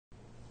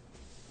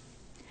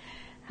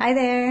Hi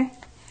there.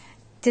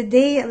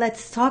 Today,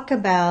 let's talk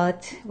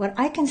about what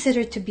I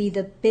consider to be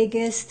the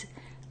biggest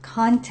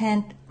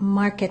content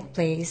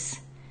marketplace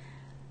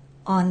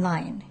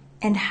online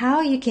and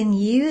how you can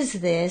use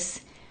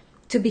this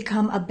to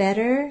become a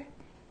better,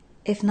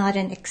 if not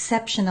an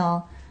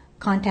exceptional,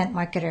 content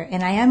marketer.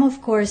 And I am,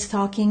 of course,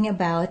 talking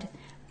about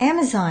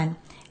Amazon.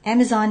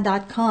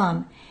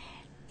 Amazon.com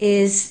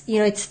is,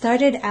 it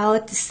started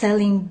out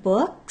selling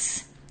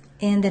books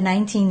in the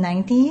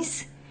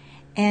 1990s.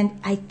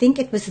 And I think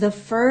it was the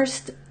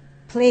first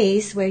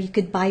place where you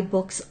could buy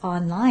books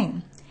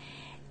online.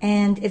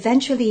 And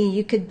eventually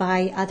you could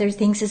buy other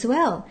things as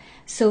well.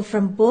 So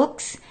from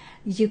books,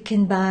 you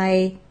can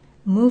buy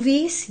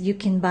movies, you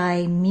can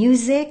buy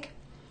music.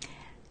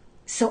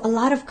 So a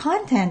lot of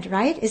content,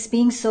 right, is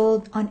being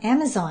sold on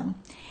Amazon.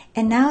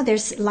 And now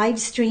there's live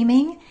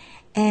streaming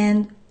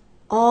and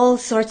all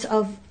sorts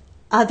of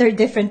other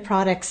different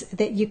products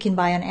that you can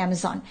buy on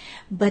Amazon,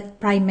 but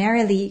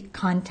primarily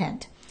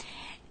content.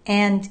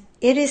 And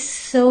it is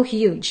so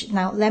huge.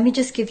 Now, let me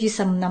just give you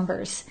some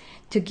numbers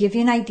to give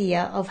you an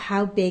idea of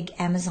how big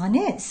Amazon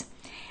is.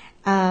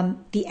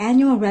 The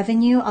annual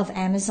revenue of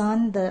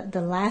Amazon,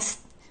 the last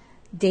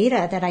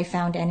data that I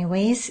found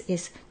anyways,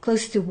 is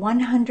close to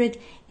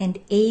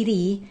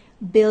 $180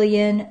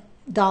 billion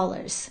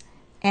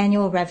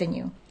annual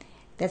revenue.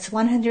 That's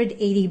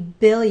 180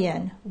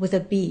 billion with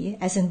a B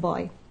as in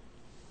boy.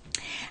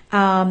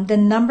 The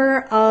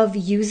number of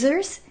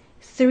users,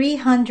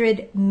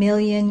 300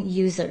 million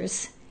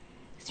users.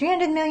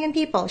 300 million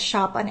people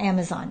shop on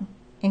Amazon,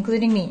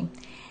 including me.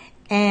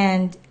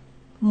 And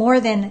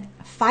more than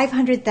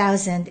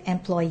 500,000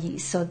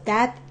 employees. So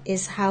that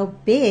is how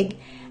big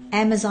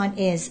Amazon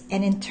is.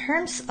 And in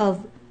terms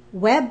of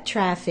web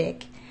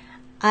traffic,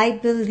 I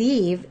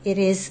believe it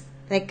is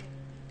like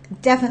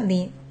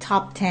definitely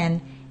top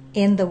 10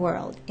 in the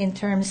world in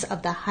terms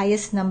of the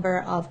highest number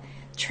of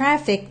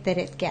traffic that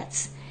it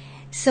gets.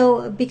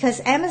 So because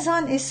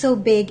Amazon is so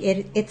big,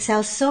 it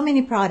sells so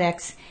many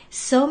products,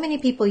 so many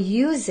people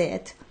use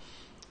it.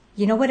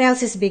 You know what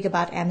else is big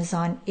about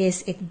Amazon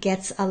is it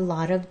gets a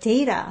lot of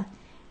data,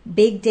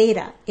 big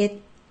data.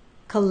 It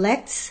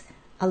collects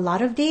a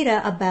lot of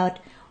data about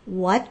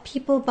what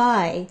people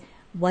buy,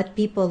 what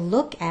people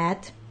look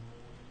at,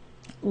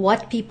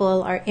 what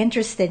people are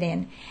interested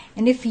in.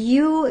 And if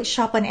you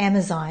shop on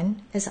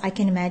Amazon, as I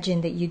can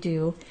imagine that you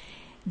do,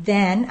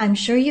 then I'm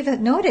sure you've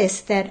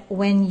noticed that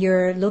when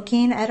you're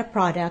looking at a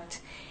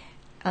product,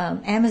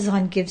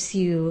 Amazon gives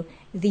you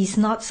these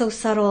not so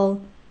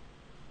subtle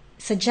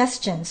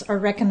suggestions or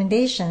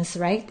recommendations,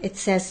 right? It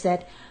says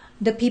that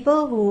the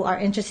people who are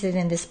interested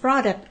in this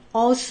product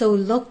also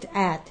looked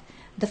at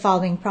the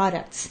following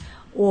products.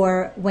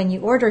 Or when you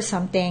order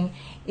something,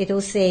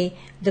 it'll say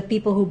the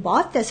people who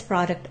bought this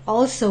product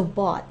also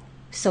bought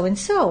so and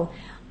so.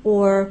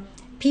 Or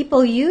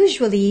people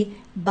usually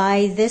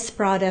buy this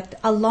product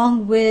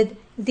along with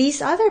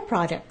these other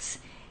products.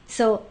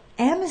 So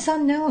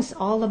Amazon knows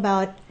all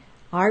about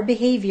our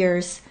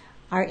behaviors,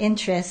 our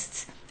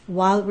interests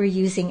while we're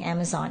using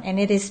Amazon. And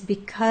it is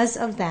because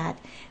of that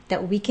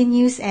that we can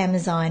use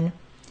Amazon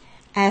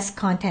as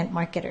content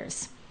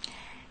marketers.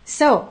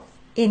 So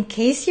in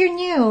case you're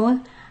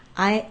new,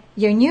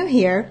 you're new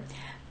here,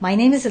 my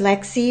name is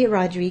Lexi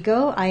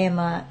Rodrigo. I am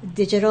a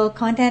digital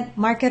content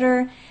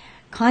marketer,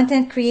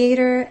 content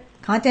creator,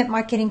 content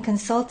marketing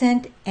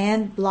consultant,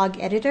 and blog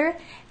editor.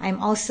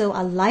 I'm also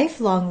a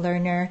lifelong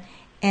learner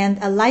and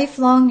a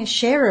lifelong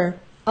sharer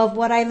of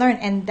what I learn.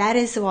 And that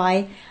is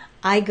why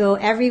I go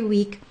every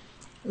week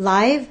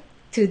live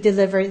to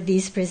deliver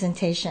these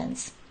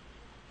presentations.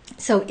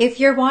 So if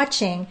you're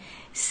watching,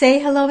 say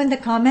hello in the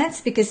comments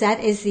because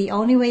that is the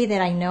only way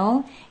that I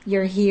know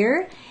you're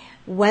here.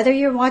 Whether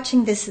you're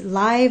watching this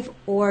live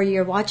or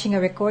you're watching a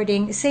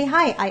recording, say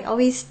hi. I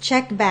always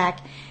check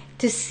back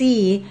to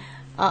see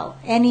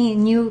any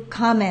new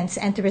comments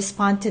and to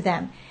respond to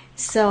them.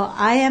 So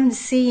I am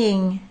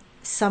seeing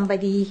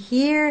somebody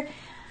here.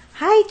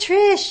 Hi,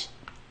 Trish.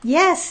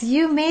 Yes,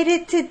 you made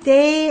it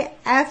today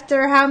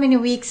after how many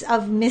weeks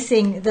of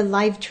missing the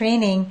live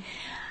training.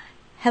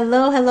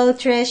 Hello,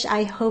 Trish.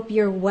 I hope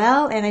you're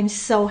well, and I'm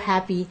so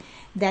happy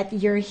that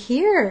you're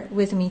here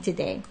with me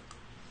today.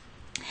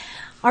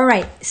 All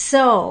right,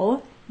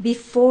 so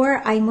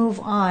before I move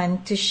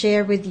on to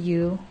share with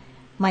you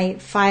my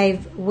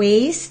 5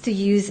 ways to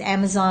use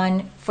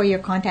Amazon for your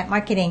content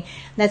marketing,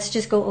 let's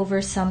just go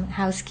over some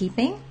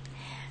housekeeping.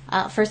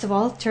 First of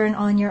all, turn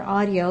on your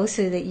audio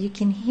so that you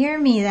can hear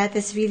me. That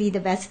is really the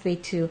best way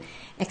to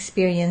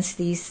experience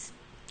these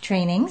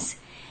trainings.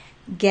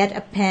 Get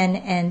a pen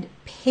and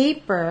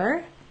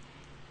paper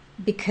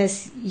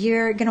because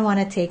you're going to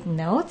want to take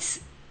notes.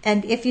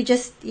 And if you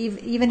just,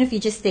 even if you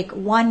just take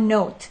one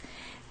note,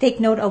 take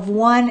note of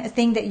one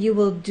thing that you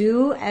will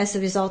do as a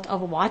result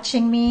of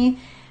watching me,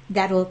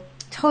 that will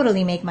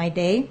totally make my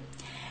day.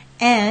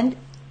 And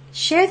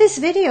share this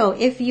video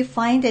if you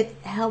find it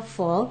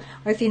helpful,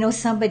 or if you know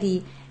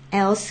somebody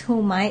else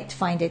who might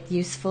find it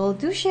useful.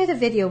 Do share the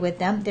video with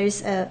them.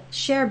 There's a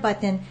share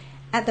button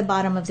at the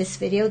bottom of this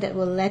video that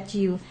will let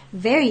you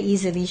very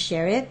easily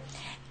share it.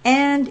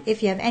 And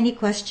if you have any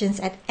questions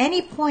at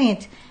any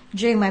point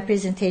during my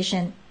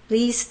presentation,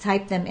 please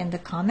type them in the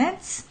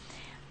comments.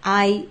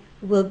 I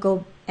will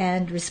go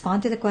and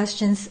respond to the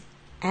questions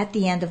at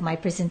the end of my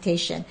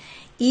presentation.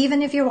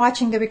 Even if you're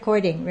watching the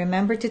recording,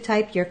 remember to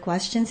type your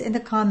questions in the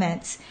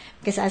comments,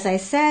 because as I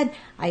said,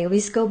 I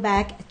always go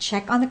back,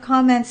 check on the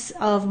comments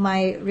of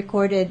my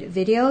recorded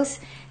videos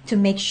to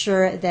make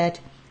sure that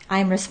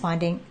I'm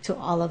responding to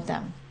all of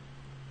them.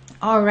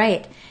 All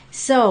right,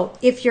 so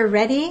if you're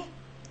ready,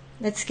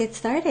 let's get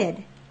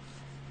started.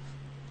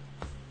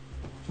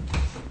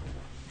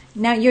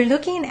 Now you're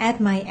looking at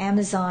my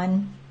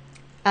Amazon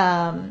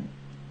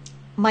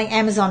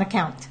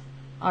account,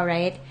 all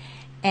right?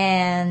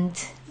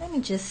 And let me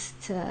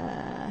just,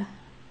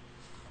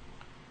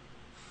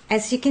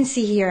 as you can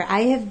see here,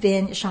 I have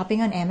been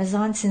shopping on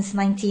Amazon since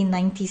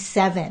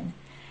 1997.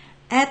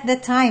 At the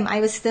time, I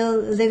was still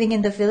living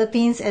in the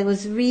Philippines. It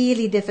was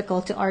really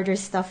difficult to order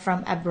stuff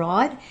from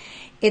abroad.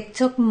 It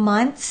took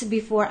months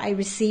before I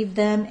received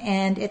them,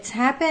 and it's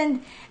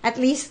happened at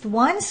least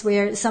once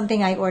where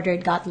something I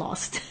ordered got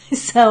lost.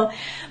 So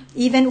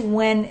even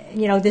when,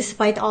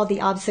 despite all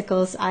the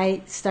obstacles,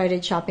 I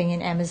started shopping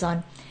in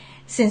Amazon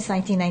since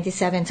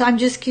 1997. So I'm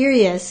just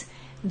curious,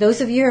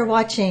 those of you who are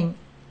watching,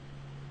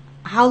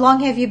 how long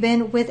have you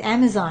been with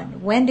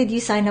Amazon? When did you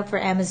sign up for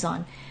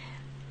Amazon?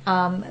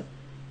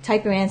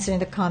 Type your answer in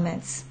the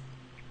comments.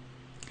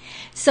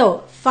 So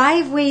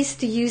 5 ways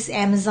to use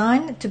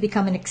Amazon to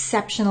become an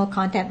exceptional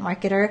content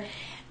marketer.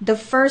 The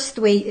first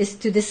way is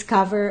to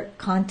discover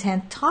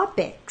content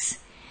topics.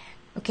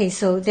 Okay,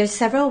 so there's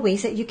several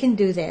ways that you can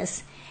do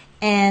this.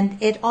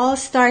 And it all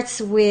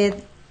starts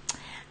with,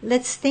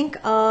 let's think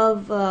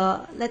of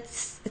a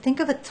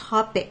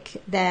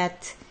topic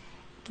that,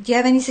 do you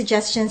have any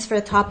suggestions for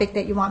a topic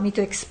that you want me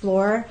to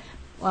explore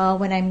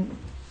when I'm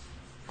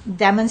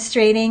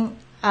demonstrating?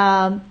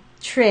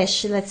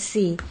 Trish, let's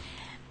see.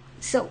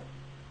 So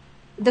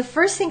the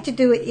first thing to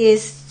do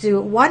is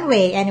one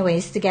way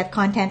anyways to get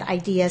content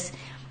ideas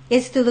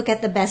is to look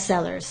at the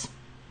bestsellers.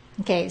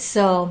 Okay,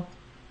 so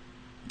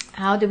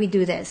how do we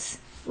do this?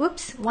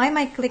 Whoops, why am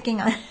I clicking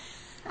on?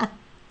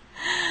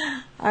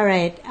 All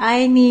right,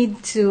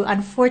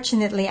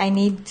 unfortunately, I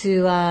need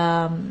to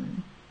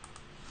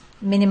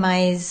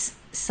minimize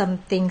some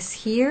things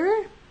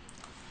here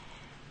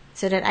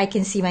so that I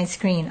can see my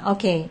screen.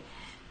 Okay,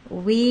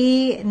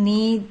 we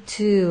need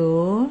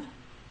to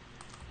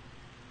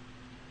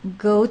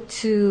go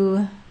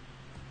to,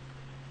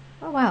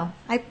 oh wow,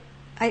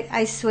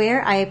 I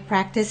swear I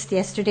practiced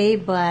yesterday,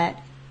 but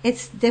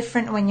it's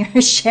different when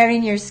you're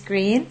sharing your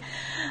screen.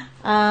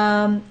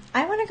 I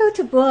want to go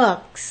to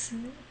books.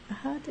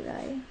 How did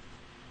I?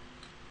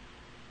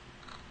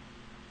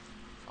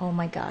 Oh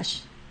my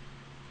gosh.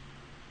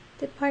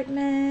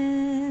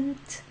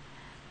 Department,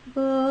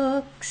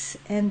 books,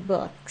 and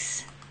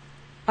books.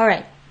 All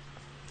right.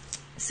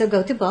 So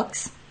go to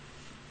books.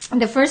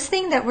 The first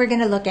thing that we're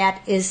going to look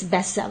at is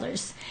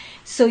bestsellers.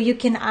 So you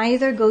can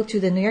either go to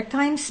the New York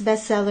Times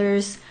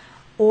bestsellers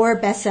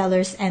or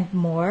bestsellers and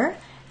more.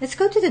 Let's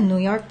go to the New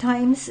York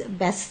Times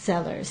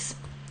bestsellers.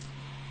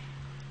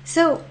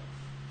 So,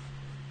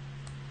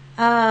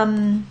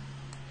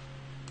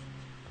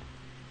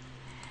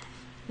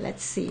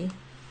 let's see.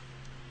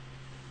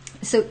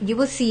 So you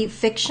will see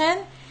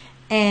fiction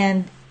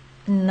and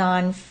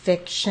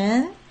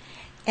nonfiction.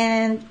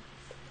 And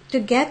to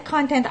get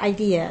content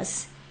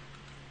ideas,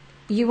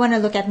 you want to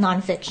look at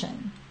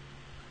nonfiction.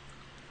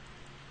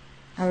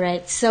 All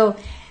right. So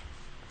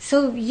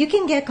you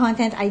can get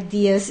content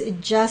ideas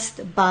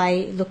just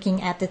by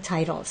looking at the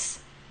titles.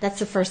 That's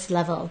the first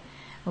level.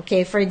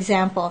 Okay. For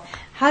example,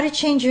 How to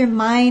Change Your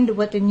Mind,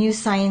 What the New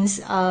Science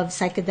of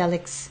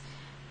Psychedelics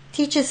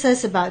Teaches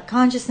Us About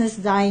Consciousness,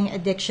 Dying,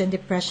 Addiction,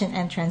 Depression,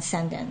 and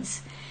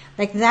Transcendence.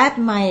 Like that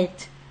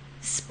might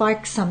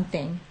spark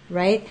something,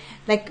 right?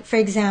 Like, for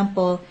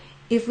example,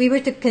 if we were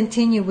to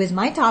continue with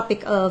my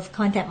topic of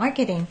content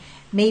marketing,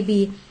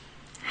 maybe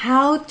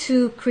how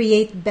to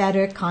create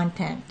better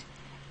content,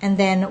 and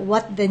then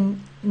what the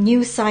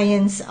new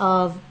science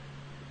of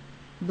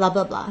blah,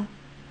 blah, blah,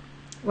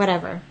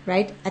 whatever,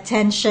 right?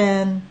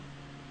 Attention,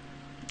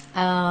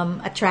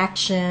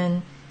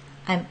 attraction.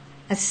 I'm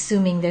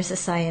assuming there's a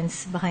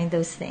science behind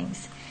those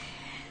things.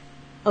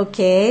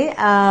 Okay,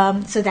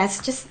 so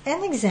that's just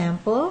an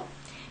example.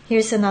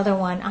 Here's another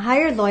one.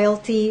 Higher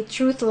Loyalty,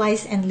 Truth,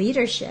 Lies, and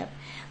Leadership.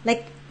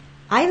 Like,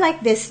 I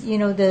like this,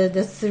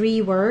 the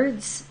 3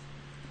 words.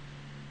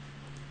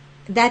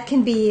 That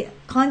can be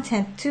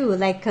content too,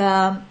 like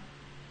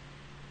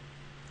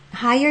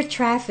higher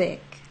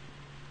traffic,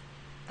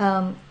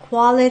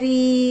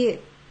 quality,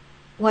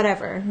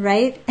 whatever,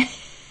 right?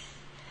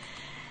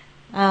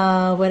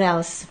 What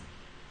else?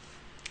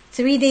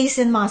 3 days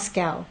in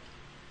Moscow.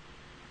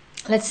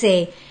 Let's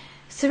say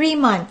 3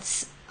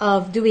 months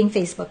of doing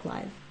Facebook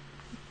Live.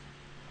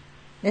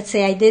 Let's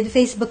say I did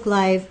Facebook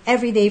Live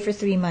every day for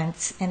 3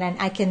 months, and then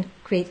I can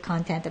create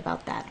content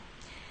about that.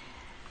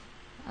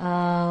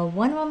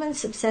 One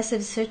woman's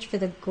obsessive search for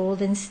the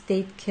Golden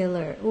State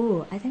Killer.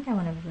 Ooh, I think I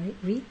want to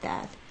read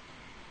that.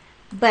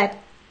 But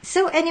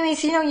so,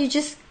 anyways, you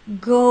just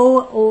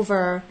go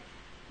over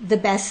the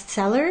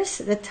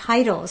bestsellers, the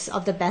titles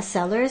of the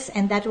bestsellers,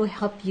 and that will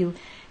help you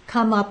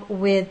come up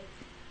with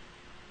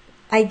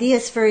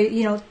ideas for,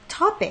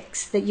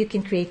 topics that you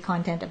can create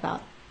content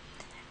about.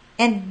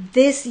 And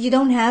this, you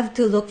don't have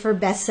to look for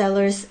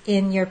bestsellers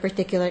in your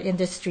particular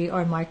industry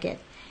or market.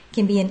 It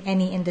can be in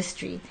any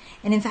industry.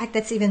 And in fact,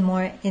 that's even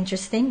more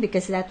interesting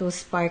because that will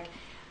spark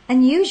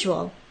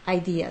unusual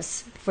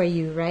ideas for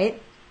you,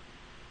 right?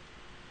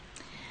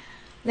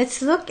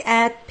 Let's look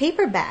at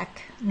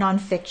paperback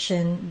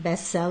nonfiction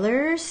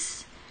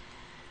bestsellers,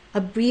 A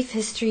Brief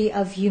History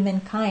of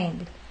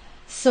Humankind.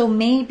 So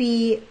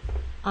maybe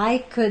I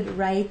could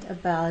write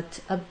about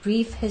a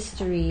brief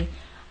history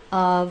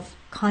of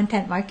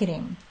content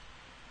marketing.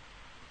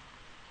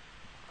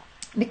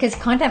 Because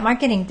content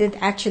marketing did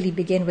actually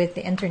begin with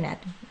the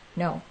internet.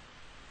 No.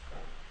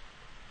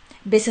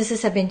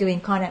 Businesses have been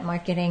doing content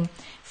marketing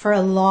for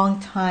a long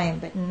time,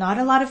 but not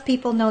a lot of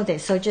people know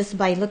this. So just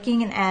by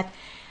looking at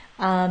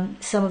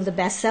some of the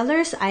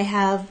bestsellers, I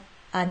have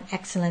an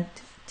excellent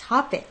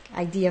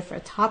idea for a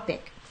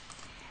topic.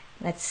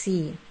 Let's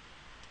see.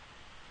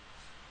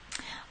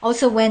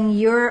 Also,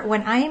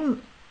 when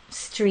I'm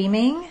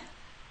streaming,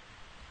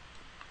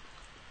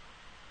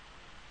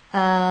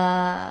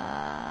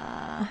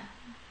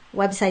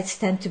 websites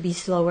tend to be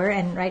slower,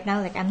 and right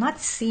now, I'm not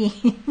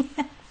seeing,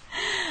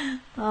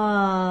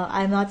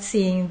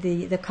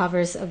 the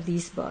covers of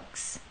these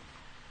books.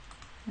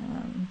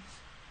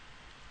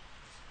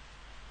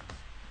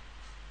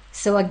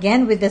 So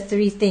again, with the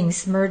three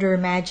things, murder,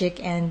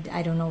 magic, and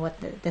I don't know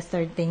what the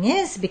third thing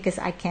is because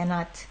I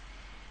cannot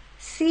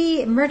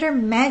see murder,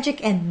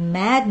 magic, and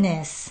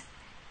madness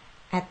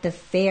at the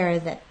fair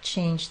that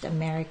changed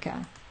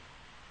America.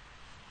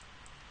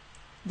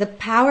 The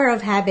power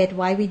of habit,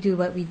 why we do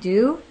what we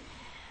do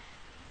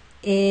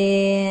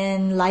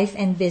in life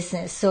and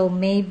business. So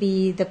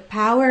maybe the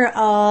power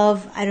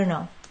of, I don't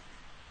know,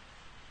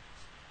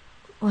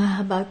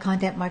 about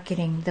content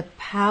marketing, the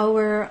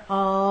power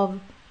of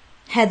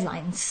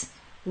headlines,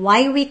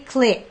 why we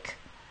click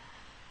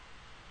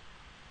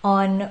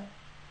on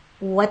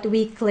what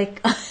we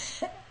click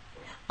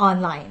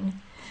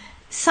online,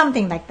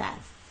 something like that,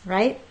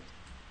 right?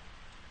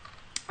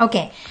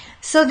 Okay,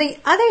 so the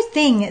other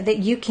thing that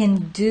you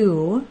can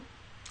do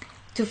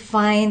to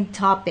find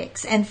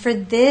topics, and for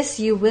this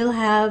you will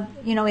have,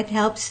 it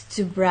helps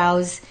to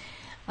browse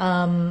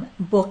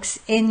books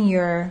in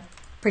your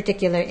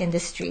particular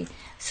industry.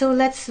 So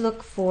let's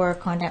look for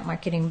content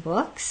marketing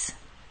books.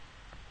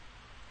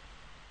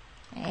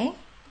 Okay.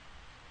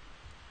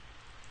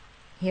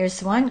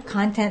 Here's one,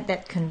 Content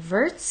That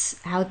Converts,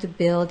 How to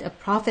Build a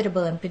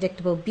Profitable and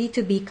Predictable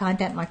B2B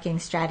Content Marketing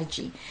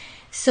Strategy.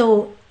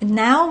 So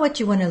now what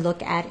you want to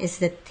look at is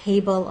the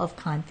table of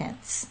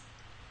contents.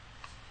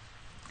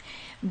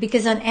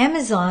 Because on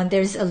Amazon,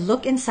 there's a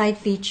look inside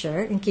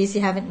feature, in case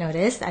you haven't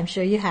noticed, I'm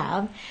sure you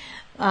have,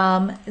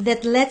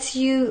 that lets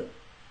you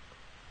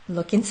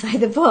look inside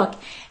the book.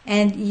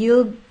 And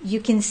you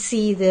can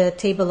see the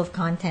table of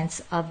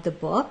contents of the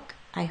book.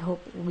 I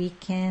hope we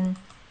can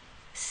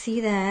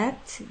see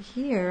that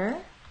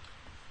here.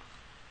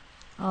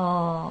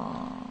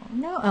 Oh,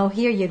 no. Oh,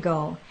 here you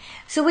go.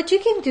 So what you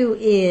can do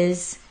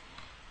is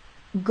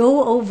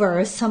go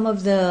over some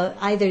of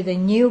either the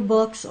new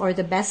books or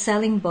the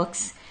best-selling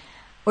books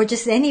or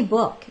just any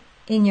book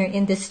in your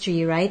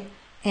industry, right?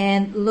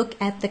 And look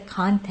at the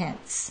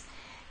contents.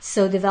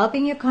 So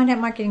developing your content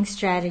marketing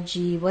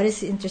strategy, what is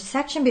the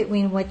intersection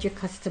between what your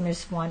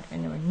customers want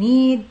and or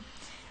need,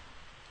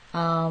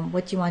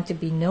 what you want to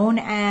be known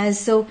as.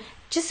 So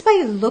just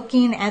by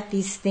looking at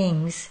these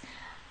things,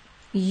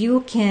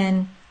 you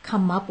can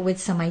come up with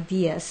some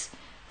ideas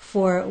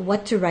for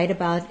what to write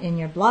about in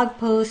your blog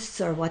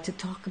posts or what to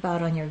talk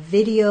about on your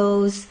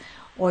videos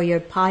or your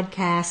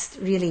podcast,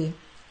 really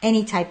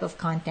any type of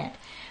content.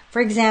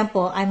 For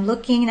example, I'm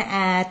looking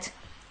at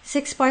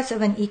 6 parts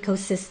of an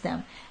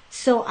ecosystem.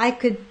 So I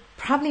could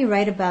probably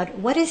write about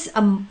what is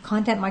a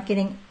content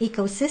marketing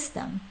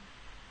ecosystem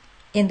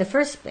in the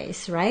first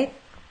place, right?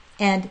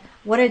 And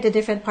what are the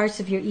different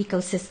parts of your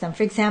ecosystem?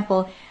 For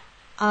example,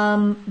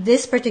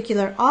 this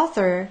particular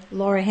author,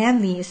 Laura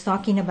Hanley, is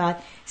talking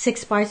about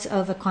 6 parts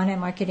of a content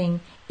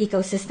marketing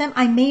ecosystem.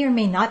 I may or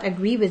may not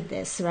agree with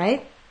this,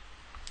 right?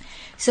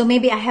 So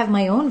maybe I have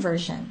my own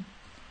version.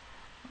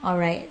 All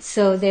right,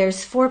 so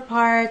there's 4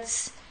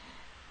 parts.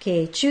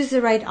 Okay, choose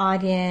the right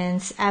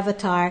audience,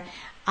 avatar.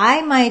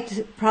 I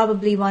might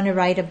probably want to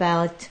write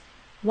about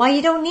why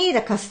you don't need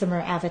a customer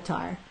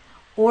avatar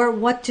or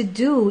what to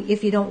do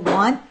if you don't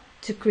want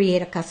to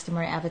create a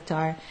customer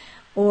avatar,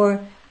 or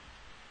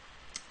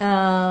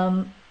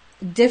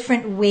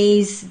different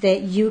ways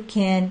that you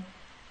can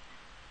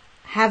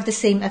have the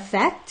same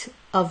effect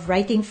of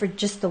writing for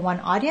just the one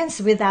audience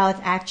without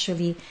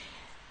actually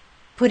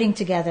putting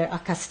together a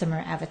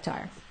customer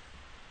avatar.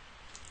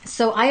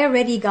 So I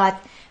already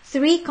got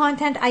 3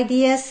 content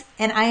ideas,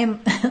 and I am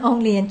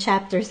only in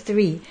chapter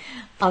 3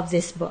 of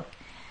this book.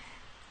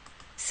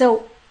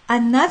 So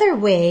another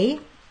way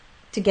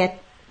to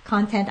get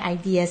content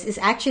ideas is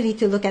actually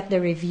to look at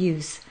the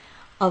reviews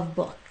of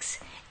books.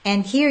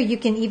 And here you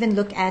can even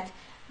look at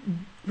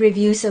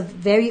reviews of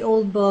very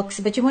old books,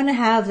 but you want to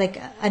have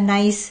like a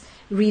nice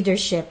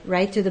readership,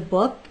 right, to the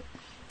book.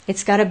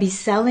 It's got to be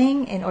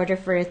selling in order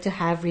for it to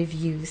have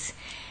reviews.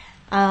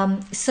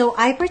 So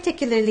I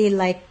particularly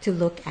like to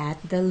look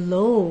at the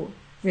low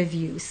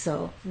reviews,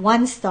 so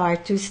 1-star,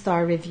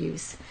 2-star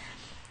reviews,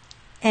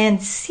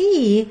 and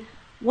see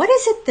what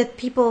is it that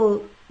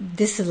people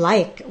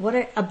dislike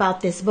about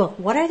this book.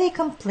 What are they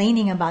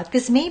complaining about?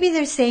 Because maybe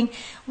they're saying,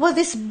 well,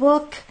 this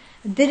book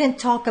didn't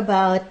talk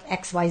about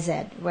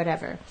XYZ,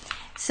 whatever.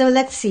 So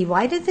let's see.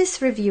 Why did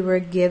this reviewer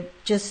give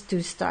just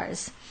 2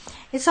 stars?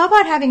 It's all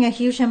about having a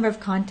huge number of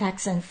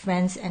contacts and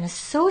friends and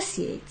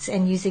associates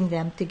and using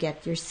them to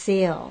get your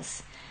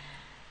sales.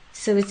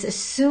 So it's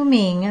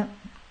assuming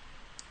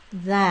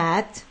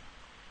that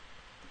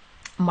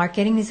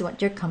marketing is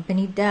what your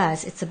company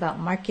does. It's about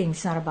marketing.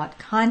 It's not about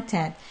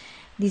content.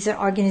 These are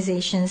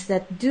organizations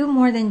that do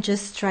more than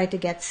just try to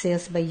get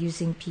sales by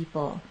using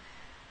people.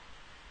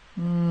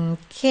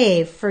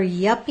 Okay, for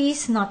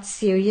yuppies, not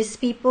serious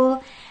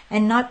people,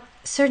 and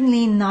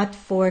certainly not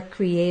for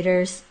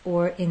creators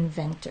or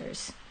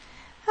inventors.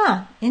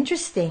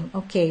 Interesting.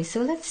 Okay,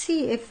 so let's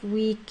see if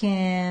we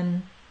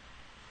can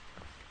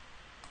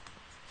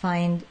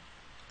find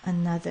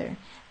another.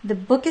 The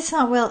book is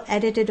not well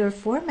edited or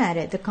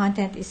formatted. The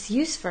content is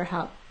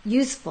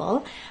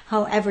useful,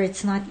 however,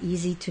 it's not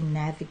easy to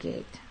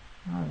navigate.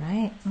 All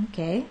right,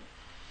 okay.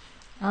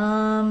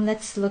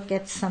 Let's look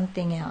at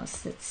something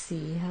else. Let's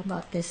see. How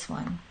about this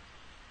one?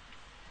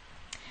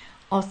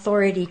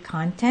 Authority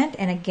content.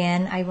 And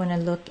again, I want to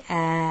look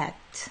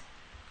at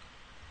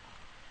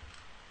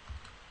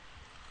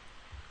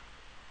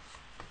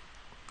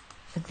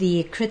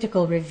the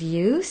critical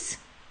reviews.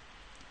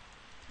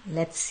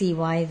 Let's see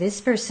why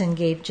this person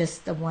gave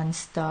just a 1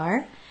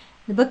 star.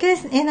 The book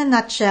is, in a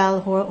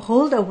nutshell,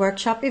 hold a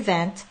workshop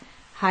event,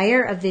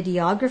 hire a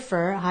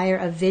videographer, hire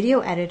a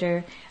video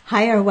editor,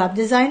 hire a web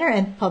designer,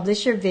 and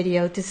publish your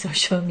video to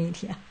social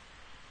media.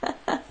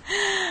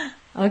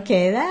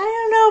 Okay, I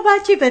don't know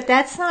about you, but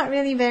that's not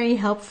really very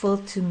helpful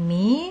to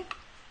me.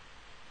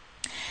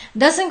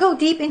 Doesn't go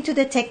deep into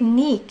the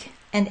technique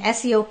and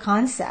SEO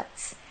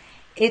concepts.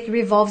 It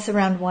revolves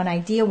around one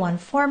idea, one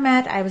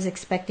format. I was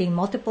expecting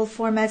multiple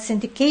formats,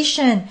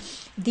 syndication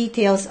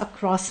details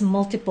across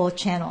multiple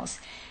channels.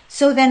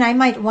 So then I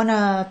might want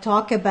to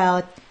talk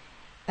about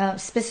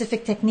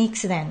specific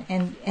techniques then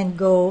and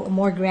go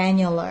more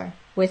granular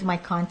with my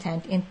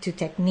content into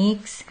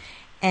techniques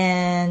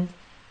and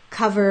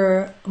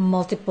cover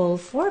multiple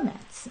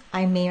formats.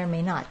 I may or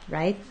may not,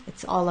 right?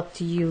 It's all up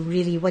to you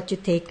really what you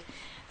take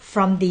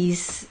from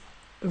these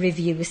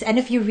reviews. And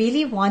if you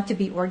really want to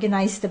be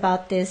organized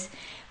about this,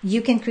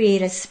 you can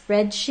create a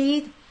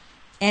spreadsheet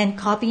and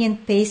copy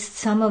and paste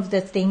some of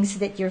the things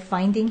that you're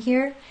finding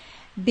here,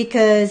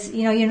 because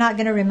you're not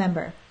going to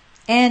remember.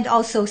 And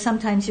also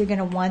sometimes you're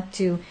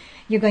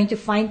going to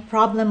find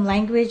problem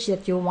language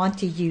that you'll want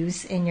to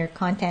use in your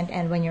content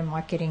and when you're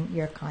marketing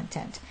your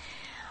content.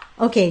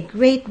 Okay,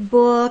 great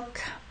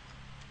book.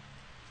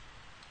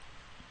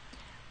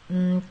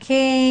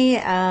 Okay,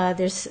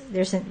 there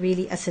isn't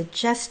really a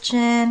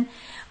suggestion.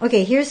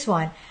 Okay, here's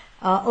one.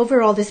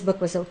 Overall, this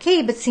book was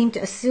okay, but seemed to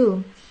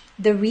assume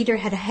the reader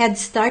had a head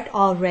start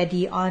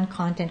already on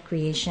content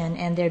creation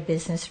and their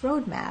business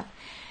roadmap.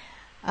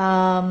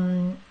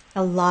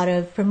 A lot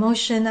of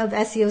promotion of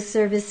SEO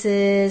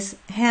services,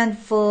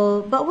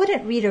 handful, but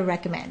wouldn't read or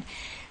recommend.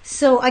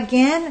 So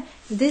again,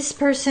 this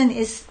person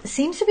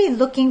seems to be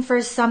looking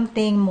for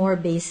something more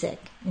basic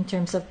in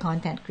terms of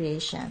content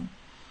creation.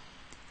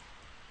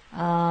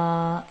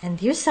 And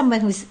here's someone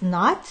who's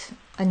not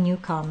a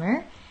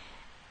newcomer.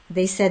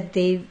 They said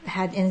they've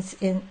had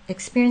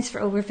experience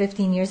for over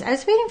 15 years. I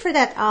was waiting for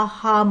that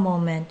aha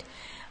moment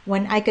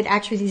when I could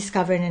actually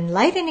discover an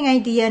enlightening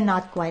idea.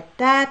 Not quite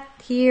that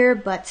here,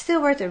 but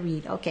still worth a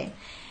read. Okay.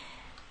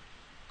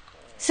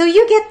 So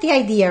you get the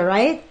idea,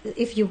 right?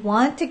 If you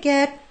want to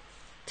get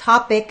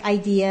topic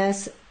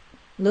ideas,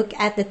 look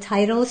at the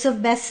titles of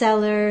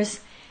bestsellers,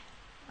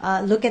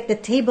 look at the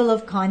table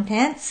of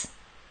contents,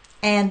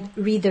 and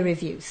read the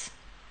reviews.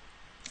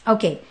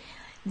 Okay,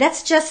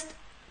 that's just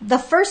the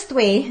first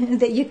way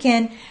that you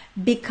can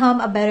become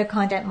a better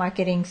content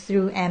marketing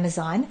through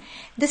Amazon.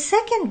 The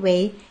second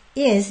way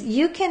is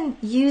you can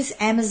use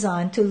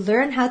Amazon to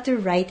learn how to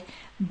write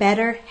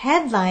better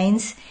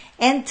headlines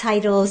and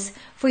titles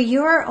for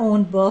your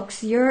own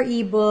books, your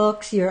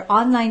ebooks, your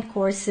online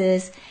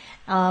courses,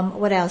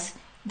 what else?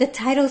 The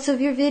titles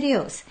of your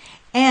videos.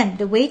 And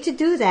the way to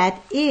do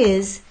that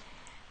is,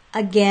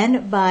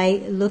 again,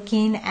 by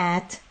looking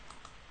at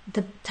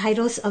the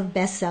titles of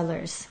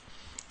bestsellers.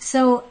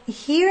 So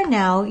here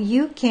now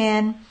you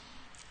can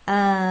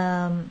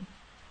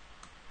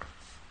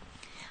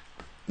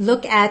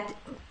look at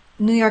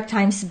New York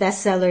Times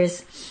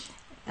bestsellers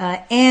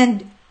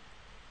and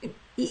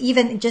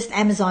even just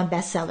Amazon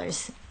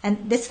bestsellers.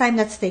 And this time,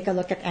 let's take a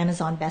look at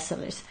Amazon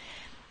bestsellers.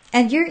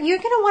 And you're going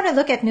to want to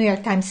look at New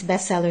York Times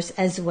bestsellers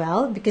as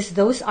well, because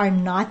those are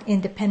not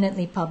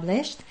independently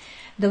published.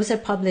 Those are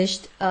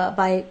published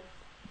by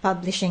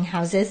publishing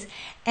houses.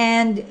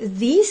 And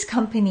these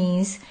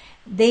companies,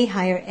 they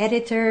hire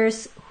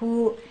editors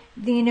who,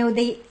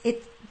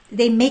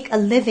 they make a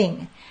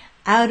living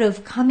out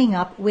of coming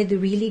up with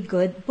really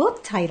good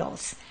book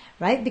titles,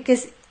 right?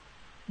 Because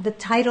the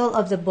title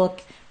of the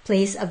book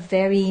plays a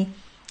very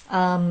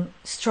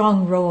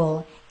strong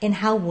role in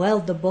how well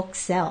the book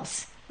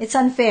sells. It's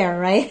unfair,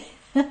 right?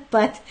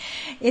 But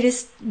it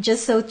is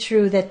just so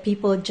true that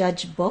people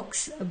judge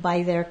books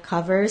by their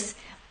covers.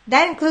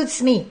 That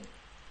includes me.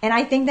 And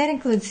I think that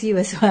includes you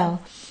as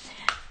well.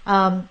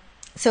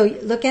 So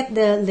look at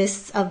the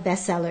lists of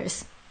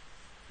bestsellers.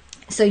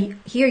 So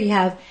here you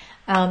have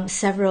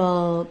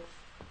several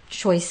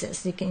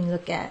choices. You can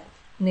look at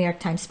New York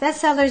Times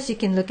bestsellers. You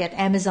can look at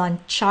Amazon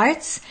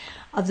charts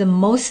of the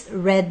most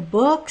read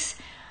books,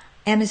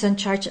 Amazon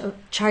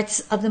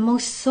charts of the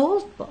most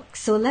sold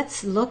books. So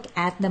let's look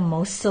at the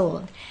most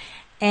sold.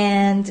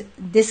 And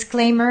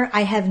disclaimer,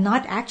 I have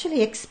not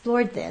actually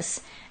explored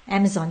this,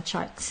 Amazon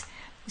charts.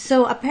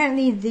 So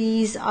apparently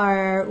these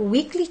are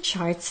weekly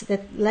charts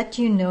that let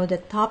you know the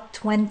top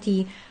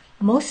 20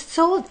 most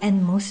sold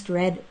and most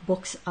read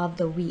books of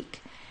the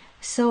week.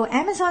 So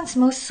Amazon's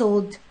most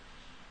sold,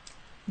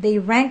 they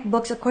rank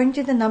books according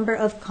to the number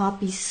of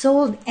copies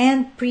sold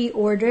and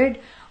pre-ordered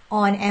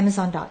on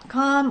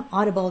Amazon.com,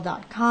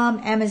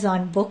 Audible.com,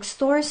 Amazon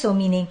bookstores, so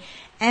meaning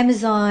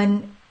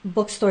Amazon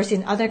bookstores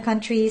in other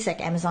countries like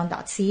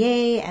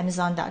Amazon.ca,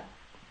 Amazon.uk,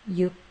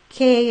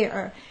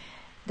 or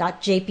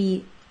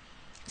 .jp.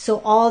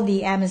 So all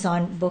the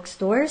Amazon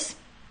bookstores,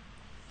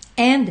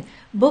 and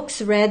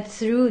books read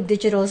through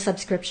digital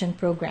subscription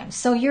programs.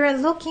 So you're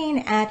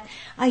looking at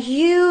a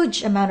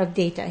huge amount of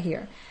data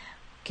here.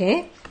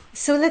 Okay,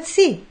 so let's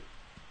see.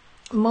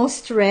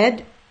 Most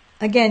read,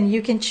 again,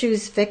 you can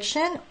choose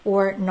fiction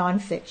or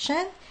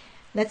nonfiction.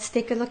 Let's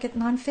take a look at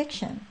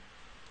nonfiction.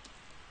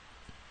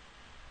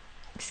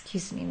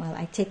 Excuse me while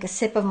I take a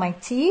sip of my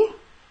tea.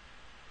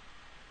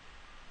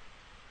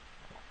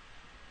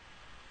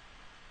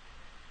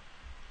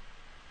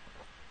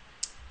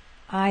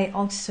 I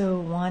also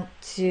want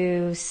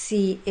to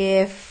see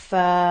if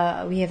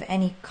we have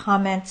any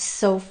comments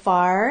so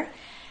far.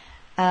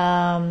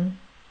 Okay,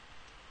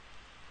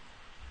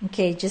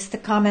 just a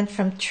comment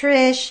from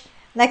Trish.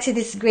 Lexi,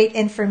 this is great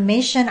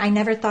information. I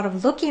never thought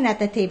of looking at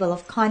the table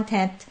of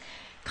contents,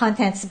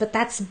 but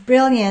that's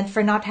brilliant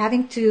for not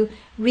having to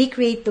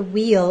recreate the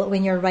wheel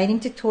when you're writing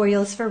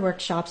tutorials for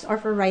workshops or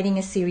for writing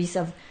a series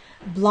of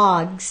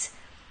blogs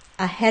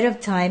ahead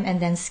of time and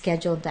then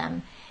schedule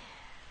them.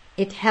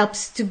 It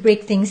helps to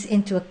break things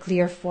into a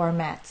clear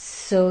format.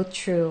 So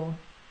true.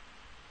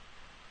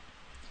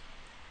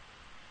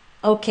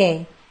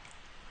 Okay.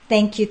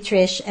 Thank you,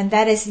 Trish. And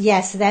that is,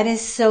 yes, that is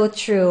so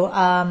true.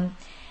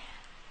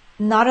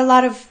 Not a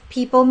lot of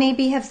people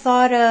maybe have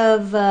thought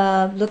of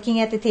looking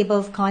at the table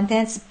of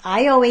contents.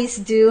 I always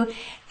do.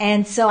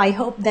 And so I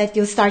hope that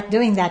you'll start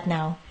doing that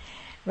now.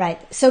 Right.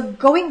 So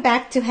going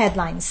back to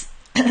headlines.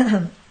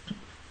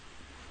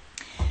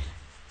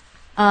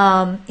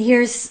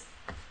 Here's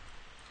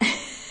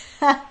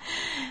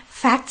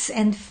facts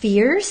and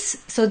fears.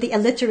 So the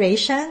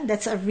alliteration,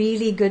 that's a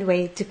really good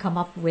way to come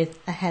up with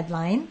a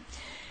headline.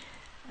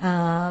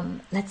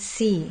 Let's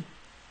see.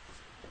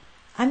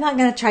 I'm not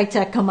going to try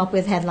to come up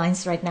with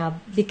headlines right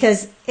now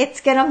because it's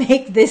going to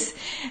make this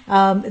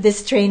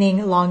this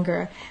training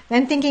longer.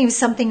 I'm thinking of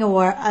something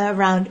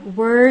around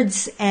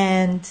words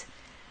and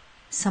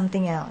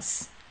something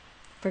else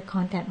for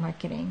content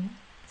marketing.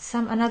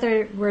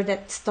 Another word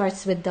that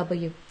starts with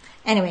W.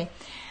 Anyway,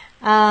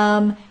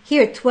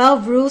 here,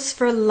 12 rules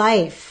for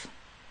life,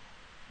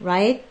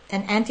 right?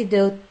 An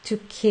antidote to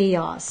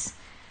chaos.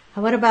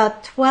 What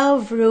about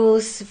 12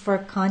 rules for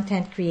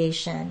content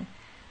creation?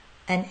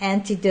 An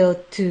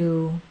antidote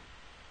to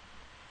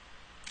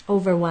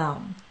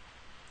overwhelm,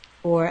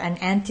 or an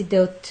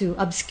antidote to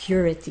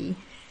obscurity.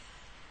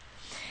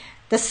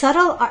 The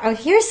subtle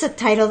here's a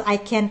title I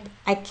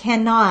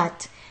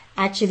cannot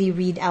actually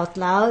read out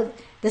loud.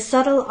 The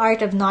subtle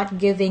art of not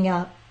giving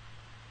a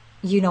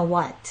you know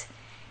what.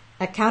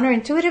 A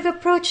counterintuitive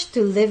approach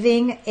to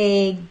living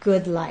a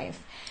good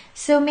life.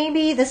 So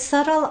maybe the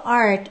subtle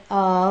art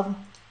of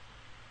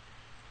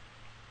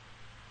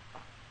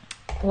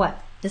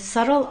what? The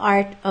subtle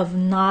art of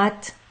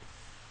not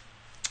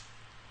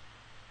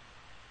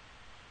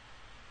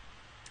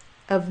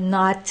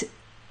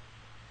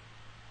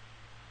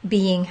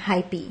being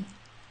hypey.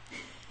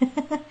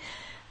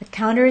 A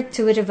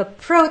counterintuitive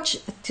approach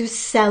to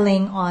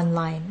selling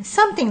online.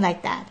 Something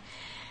like that.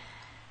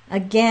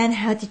 Again,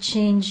 how to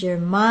change your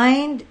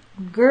mind.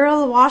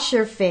 Girl, wash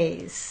your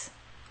face.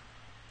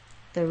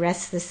 The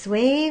restless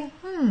wave.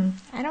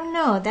 I don't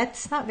know.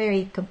 That's not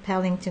very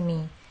compelling to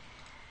me.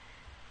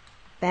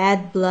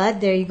 Bad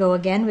blood. There you go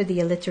again with the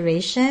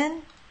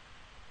alliteration.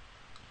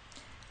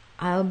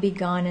 I'll be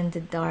gone in the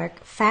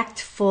dark.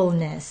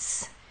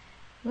 Factfulness.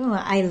 Ooh,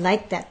 I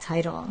like that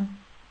title.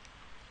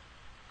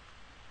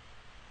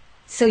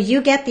 So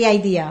you get the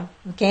idea,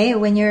 okay?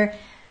 When you're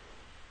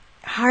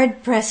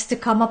hard pressed to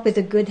come up with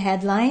a good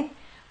headline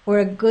or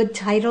a good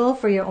title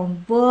for your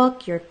own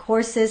book, your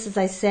courses, as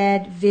I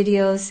said,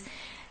 videos,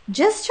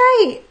 just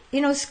try,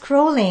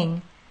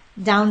 scrolling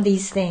down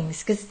these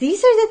things, because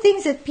these are the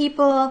things that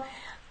people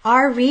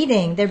are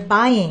reading. They're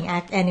buying,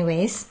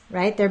 anyways,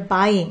 right? They're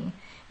buying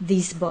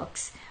these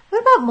books.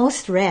 What about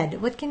most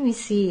read? What can we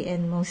see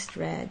in most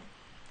read?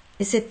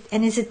 Is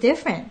it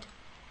different?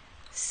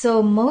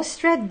 So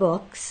most read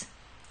books,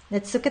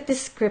 let's look at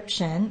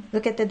description.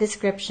 Look at the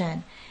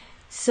description.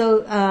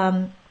 So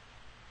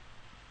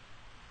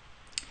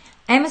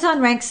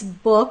Amazon ranks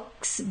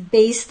books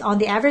based on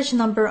the average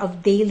number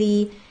of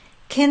daily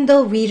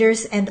Kindle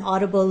readers and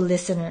Audible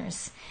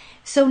listeners.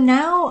 So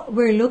now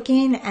we're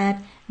looking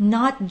at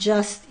not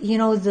just,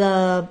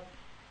 the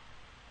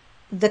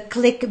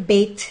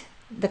clickbait,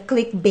 the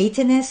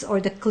clickbaitiness or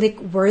the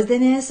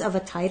click-worthiness of a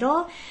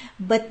title,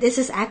 but this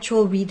is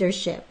actual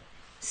readership.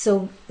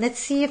 So let's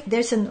see if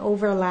there's an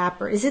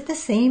overlap, or is it the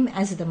same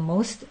as the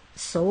most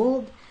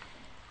sold?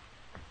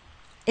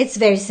 It's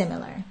very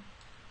similar,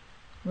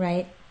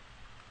 right?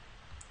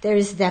 There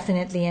is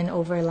definitely an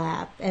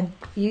overlap, and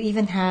you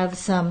even have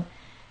some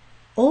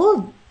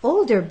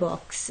older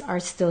books are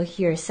still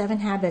here. 7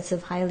 Habits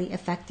of Highly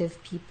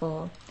Effective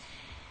People.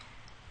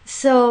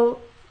 So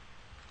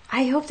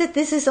I hope that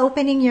this is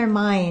opening your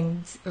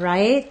mind,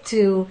 right,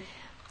 to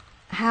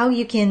how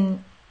you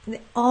can,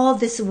 all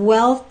this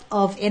wealth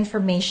of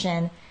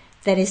information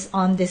that is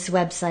on this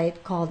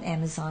website called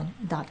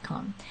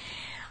Amazon.com.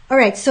 All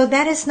right, so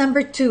that is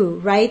number 2,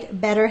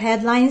 right? Better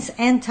headlines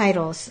and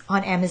titles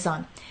on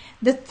Amazon.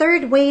 The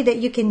third way that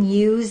you can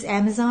use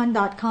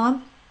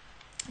Amazon.com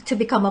to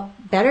become a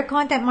better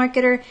content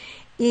marketer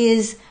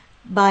is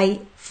by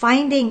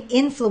finding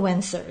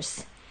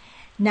influencers.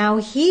 Now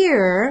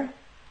here,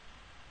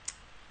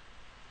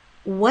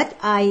 what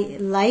I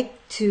like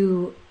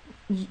to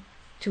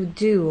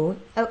do,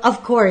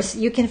 of course,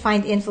 you can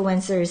find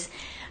influencers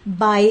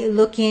by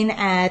looking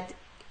at,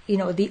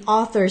 the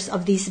authors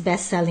of these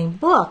best-selling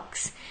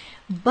books.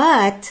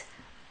 But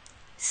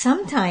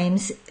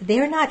sometimes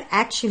they're not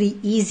actually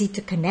easy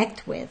to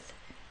connect with,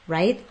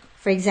 right?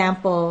 For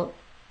example,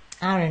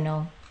 I don't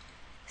know,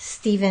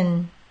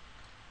 Stephen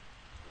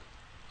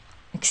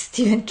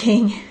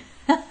King.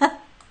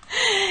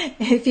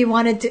 If you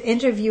wanted to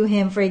interview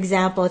him, for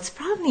example, it's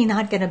probably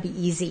not going to be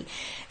easy.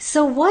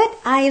 So what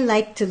I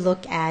like to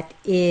look at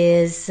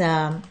is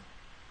to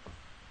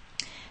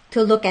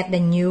look at the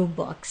new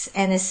books,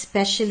 and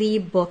especially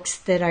books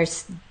that are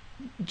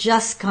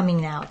just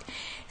coming out.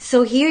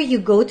 So here you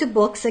go to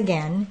books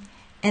again,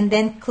 and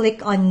then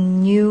click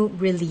on new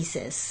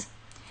releases.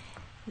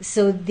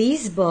 So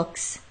these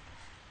books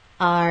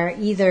are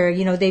either,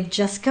 they've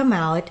just come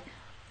out,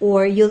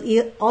 or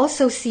you'll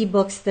also see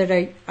books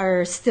that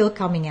are still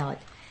coming out.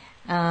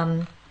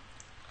 And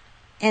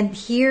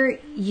here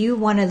you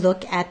want to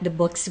look at the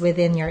books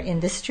within your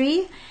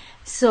industry.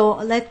 So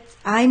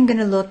I'm going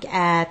to look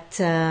at,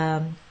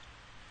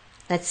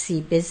 let's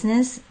see,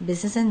 business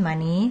and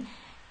money.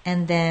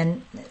 And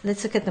then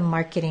let's look at the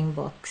marketing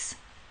books.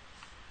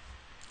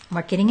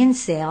 Marketing and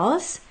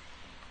sales.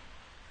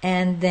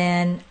 And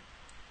then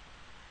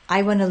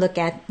I want to look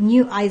at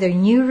either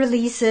new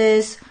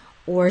releases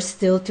or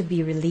still to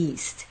be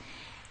released.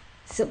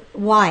 So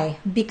why?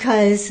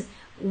 Because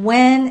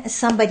when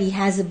somebody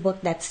has a book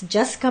that's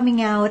just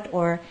coming out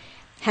or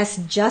has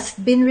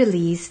just been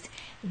released,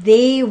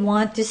 they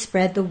want to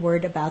spread the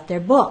word about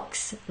their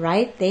books,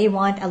 right? They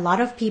want a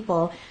lot of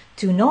people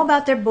to know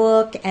about their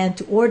book and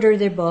to order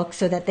their book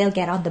so that they'll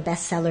get on the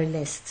bestseller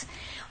lists.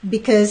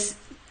 Because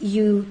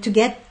to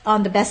get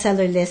on the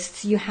bestseller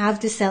lists, you have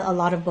to sell a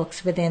lot of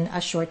books within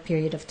a short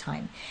period of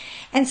time.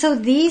 And so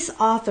these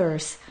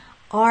authors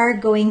are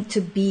going to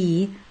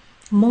be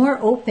more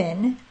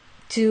open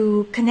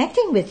to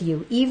connecting with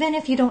you, even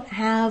if you don't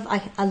have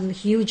a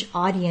huge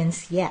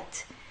audience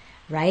yet,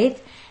 right?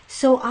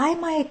 So I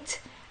might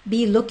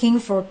be looking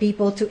for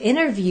people to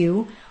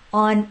interview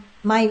on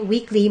my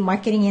weekly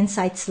Marketing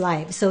Insights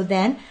Live. So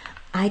then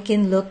I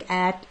can look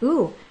at,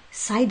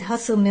 Side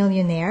Hustle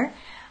Millionaire.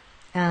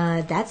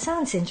 That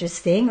sounds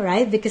interesting,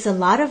 right? Because a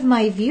lot of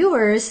my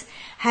viewers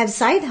have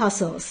side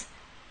hustles.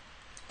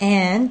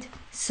 And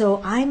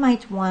so I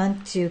might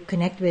want to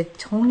connect with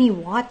Tony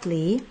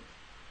Whatley.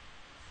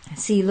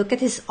 See, look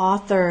at his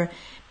author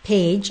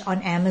page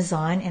on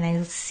Amazon, and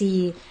I'll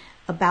see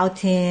about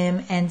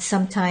him. And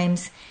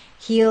sometimes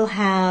he'll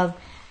have,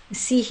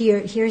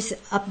 here's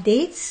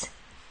updates.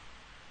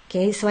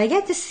 Okay, so I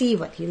get to see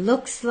what he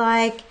looks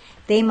like.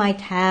 They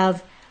might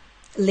have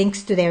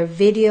links to their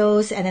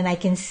videos, and then I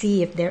can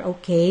see if they're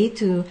okay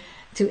to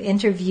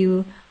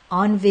interview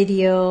on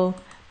video,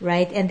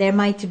 right? And there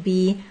might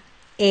be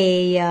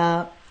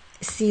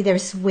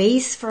there's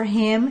ways for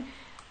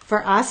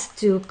us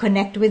to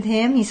connect with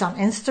him. He's on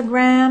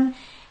Instagram.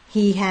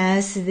 He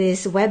has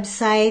this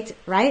website,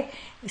 right?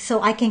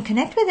 So I can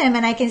connect with him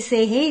and I can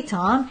say, hey,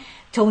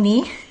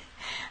 Tony,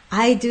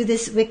 I do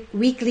this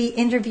weekly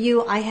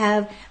interview. I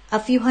have a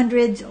few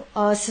hundred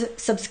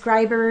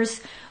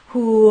subscribers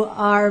who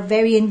are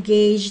very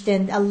engaged,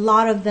 and a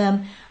lot of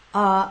them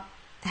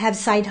have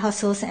side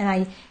hustles, and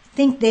I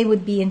think they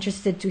would be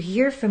interested to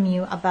hear from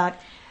you about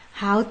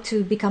how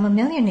to become a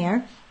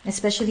millionaire,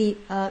 especially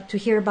to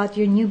hear about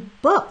your new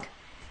book.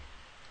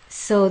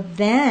 So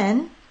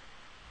then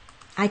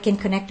I can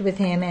connect with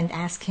him and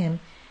ask him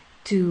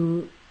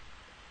to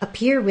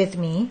appear with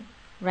me,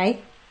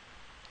 right,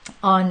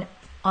 on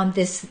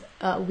this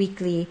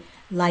weekly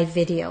live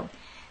video.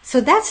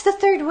 So that's the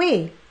third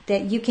way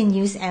that you can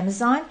use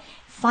Amazon.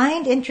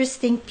 Find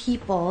interesting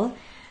people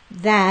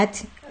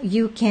that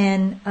you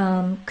can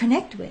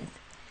connect with.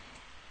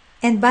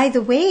 And by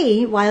the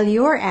way, while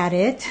you're at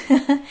it,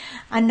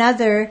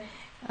 another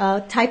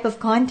type of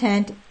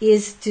content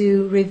is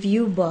to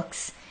review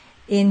books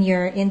in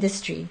your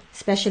industry,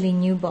 especially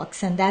new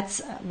books. And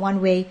that's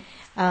one way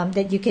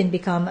that you can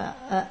become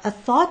a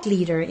thought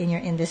leader in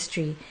your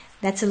industry.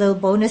 That's a little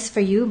bonus for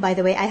you. By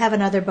the way, I have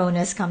another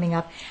bonus coming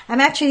up.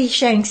 I'm actually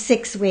sharing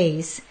 6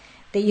 ways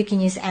that you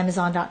can use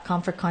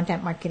Amazon.com for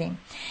content marketing.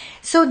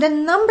 So the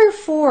number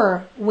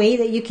 4 way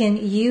that you can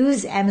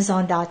use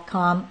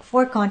Amazon.com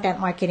for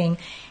content marketing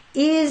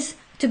is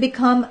to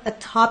become a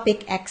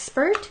topic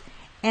expert.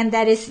 And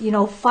that is,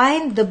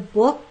 find the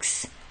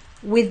books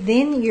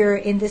within your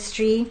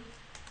industry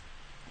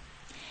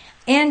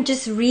and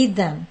just read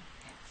them.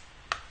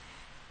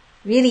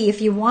 Really,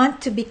 if you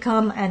want to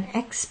become an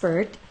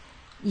expert,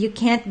 you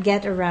can't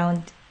get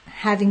around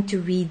having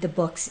to read the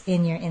books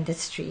in your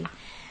industry.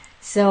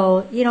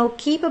 So,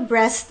 keep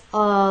abreast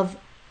of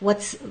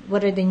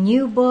what are the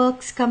new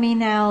books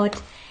coming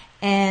out,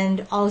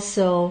 and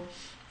also,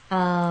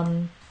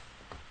 read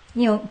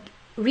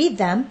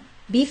them,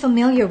 be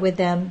familiar with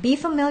them, be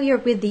familiar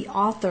with the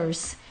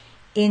authors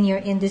in your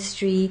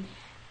industry,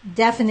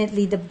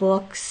 definitely the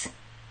books,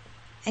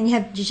 and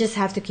you just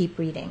have to keep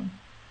reading.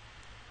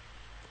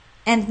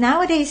 And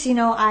nowadays,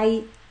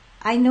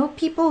 I know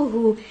people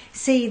who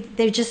say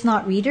they're just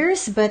not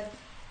readers, but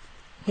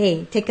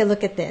hey, take a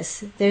look at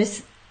this.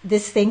 There's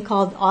this thing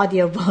called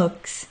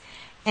audiobooks.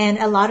 And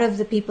a lot of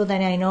the people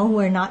that I know who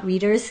are not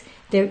readers,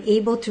 they're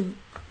able to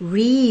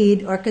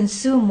read or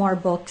consume more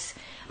books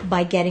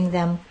by getting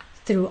them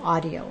through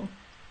audio.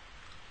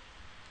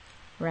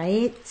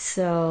 Right?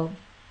 So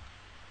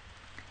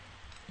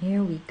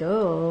here we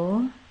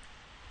go.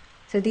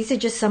 So these are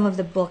just some of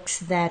the books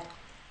that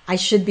I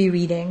should be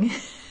reading.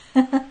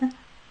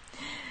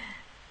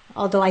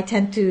 Although I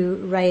tend to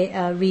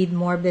read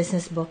more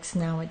business books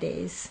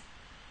nowadays.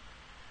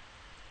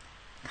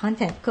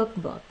 Content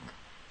Cookbook.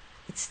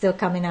 It's still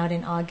coming out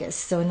in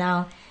August. So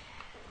now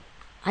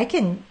I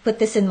can put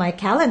this in my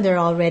calendar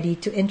already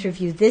to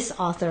interview this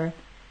author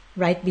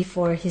right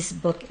before his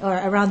book, or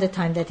around the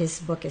time that his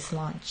book is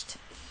launched.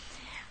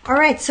 All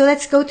right, so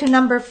let's go to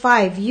number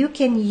 5. You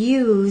can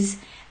use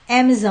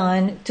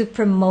Amazon to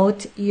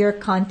promote your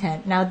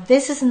content. Now,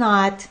 this is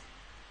not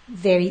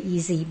very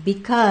easy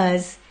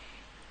because,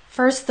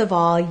 first of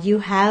all, you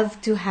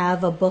have to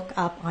have a book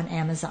up on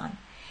Amazon.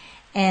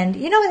 And,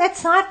 it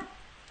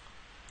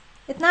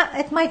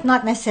might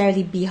not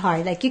necessarily be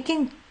hard. Like, you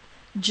can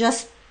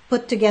just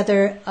put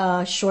together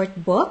a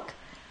short book,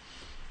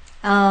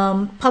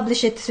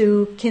 publish it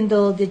through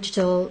Kindle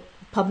Digital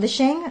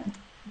Publishing,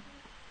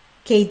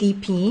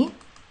 KDP,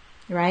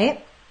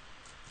 right?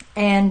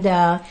 And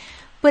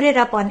put it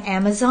up on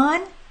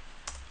Amazon.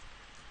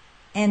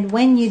 And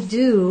when you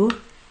do,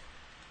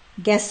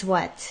 guess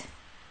what?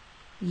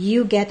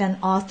 You get an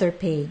author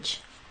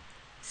page.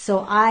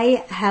 So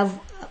I have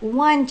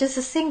just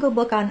a single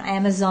book on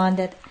Amazon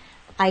that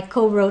I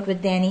co-wrote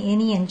with Danny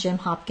Inney and Jim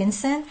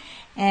Hopkinson,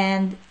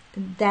 and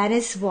that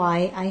is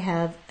why I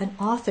have an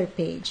author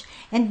page.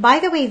 And by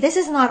the way, this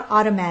is not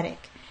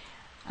automatic.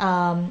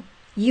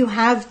 You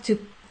have to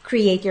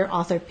create your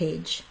author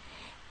page.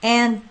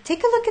 And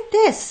take a look at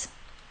this.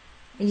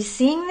 Are you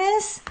seeing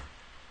this?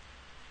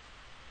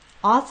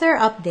 Author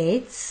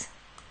updates.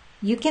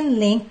 You can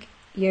link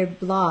your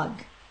blog,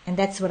 and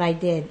that's what I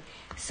did.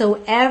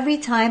 So every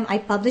time I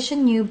publish a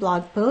new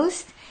blog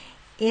post,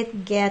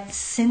 it gets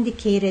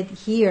syndicated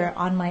here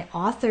on my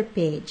author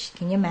page.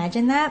 Can you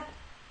imagine that?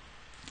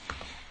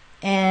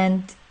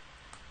 And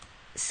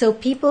so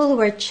people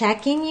who are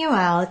checking you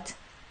out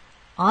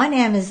on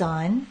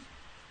Amazon,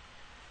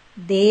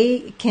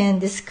 they can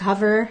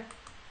discover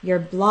your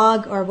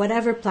blog or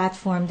whatever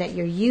platform that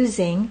you're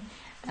using,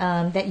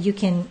 that you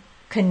can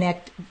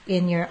connect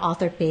in your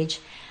author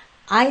page.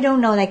 I don't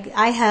know, like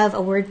I have a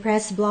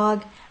WordPress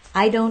blog.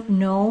 I don't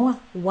know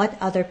what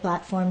other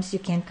platforms you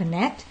can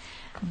connect,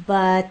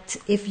 but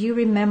if you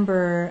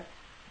remember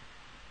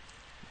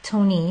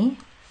Tony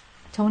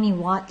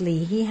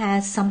Watley, he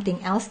has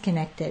something else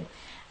connected.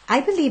 I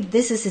believe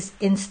this is his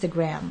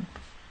Instagram.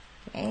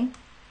 Okay,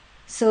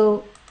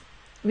 so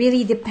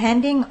really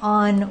depending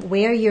on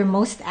where you're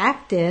most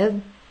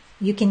active,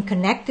 you can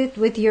connect it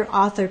with your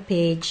author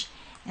page,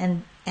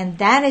 and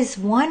that is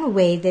one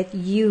way that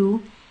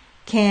you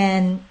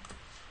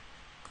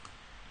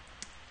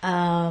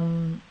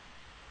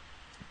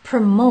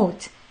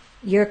promote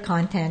your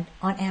content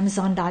on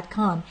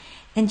Amazon.com.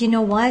 And you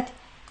know what?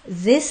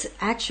 This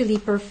actually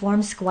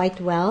performs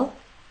quite well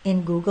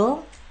in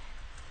Google.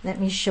 Let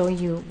me show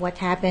you what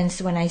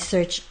happens when I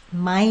search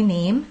my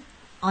name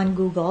on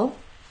Google.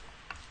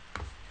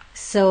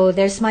 So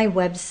there's my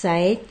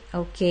website,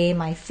 okay,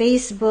 my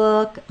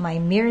Facebook, my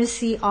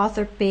Mirasee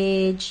author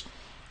page,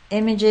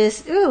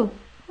 images. Ooh,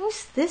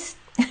 who's this?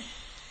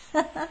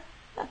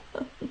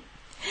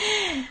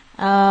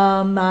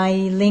 My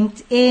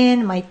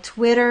LinkedIn, my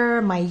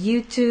Twitter, my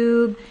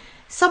YouTube,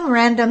 some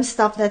random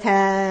stuff that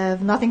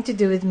have nothing to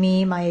do with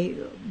me, my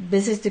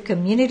business to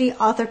community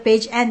author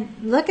page, and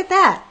look at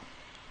that,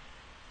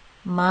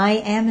 my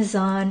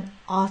Amazon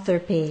author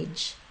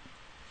page.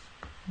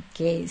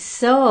 Okay,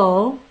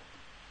 so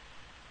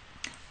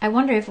I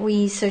wonder if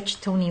we search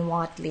Tony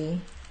Whatley,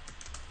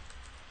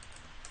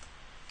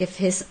 if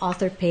his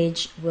author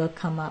page will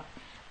come up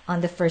on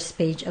the first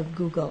page of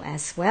Google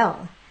as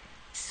well.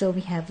 So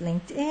we have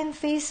LinkedIn,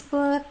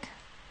 Facebook,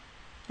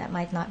 that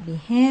might not be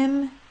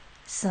him,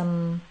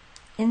 some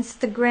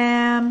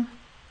Instagram,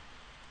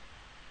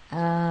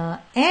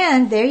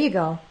 and there you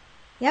go.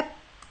 Yep.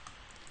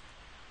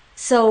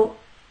 So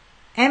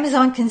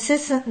Amazon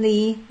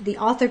consistently, the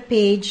author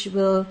page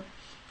will,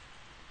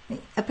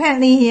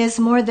 apparently he has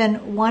more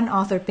than one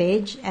author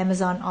page,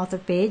 Amazon author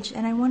page,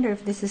 and I wonder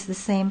if this is the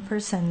same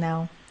person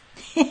now.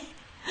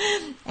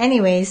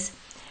 Anyways,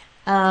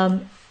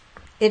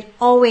 it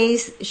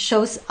always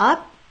shows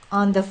up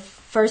on the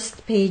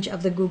first page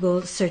of the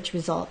Google search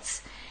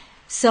results.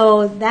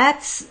 So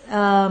that's,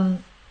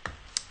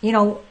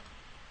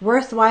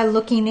 worthwhile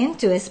looking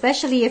into,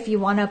 especially if you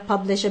want to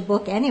publish a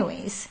book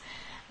anyways,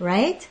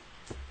 right?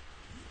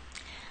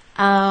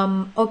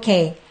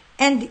 Okay,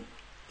 and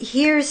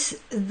here's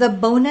the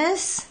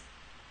bonus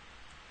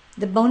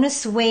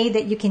way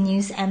that you can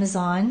use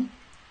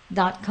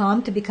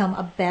Amazon.com to become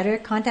a better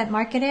content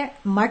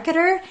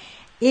marketer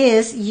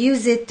is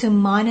use it to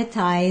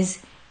monetize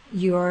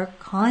your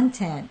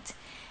content.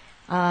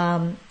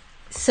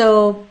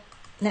 So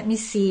let me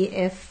see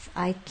if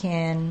I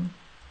can,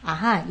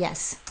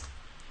 yes.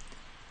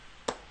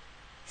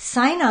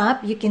 Sign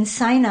up, you can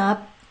sign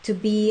up to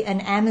be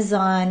an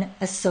Amazon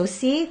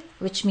associate,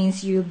 which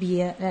means you'll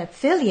be an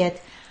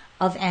affiliate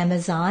of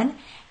Amazon,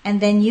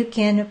 and then you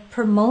can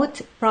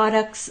promote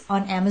products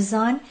on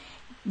Amazon,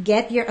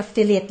 get your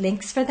affiliate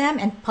links for them,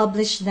 and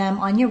publish them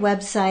on your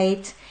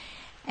website.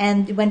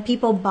 And when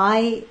people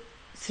buy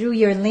through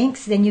your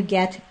links, then you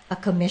get a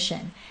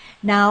commission.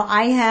 Now,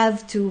 I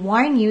have to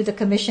warn you, the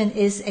commission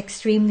is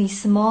extremely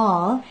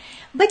small,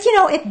 but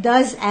it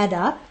does add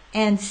up.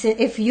 And so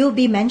if you'll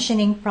be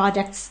mentioning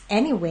products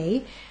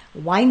anyway,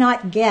 why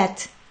not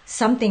get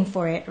something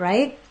for it,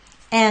 right?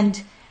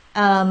 And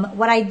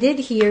what I did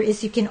here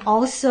is you can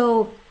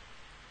also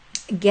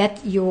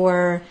get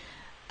your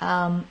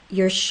I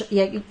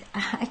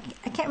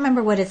can't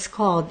remember what it's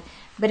called,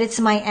 but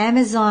it's my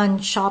Amazon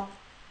shop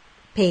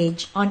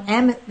page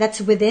on that's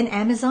within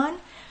Amazon,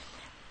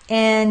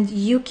 and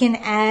you can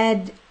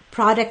add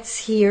products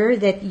here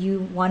that you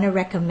want to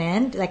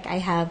recommend. Like I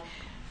have,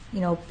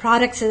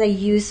 products that I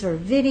use for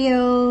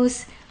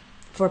videos,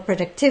 for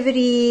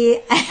productivity.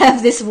 I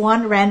have this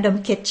one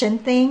random kitchen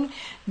thing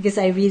because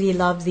I really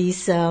love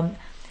these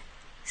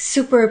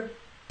super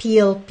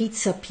peel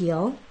pizza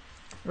peel,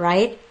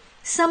 right?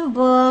 Some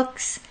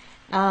books,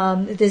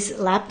 this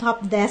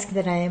laptop desk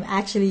that I am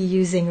actually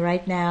using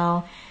right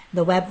now,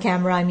 the web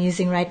camera I'm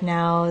using right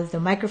now, the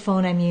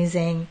microphone I'm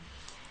using,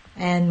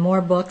 and more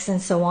books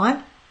and so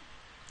on.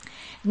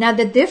 Now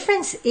the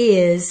difference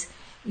is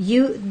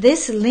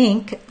this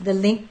link, the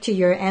link to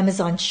your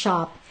Amazon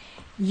shop,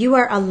 you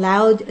are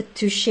allowed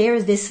to share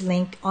this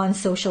link on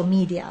social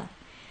media.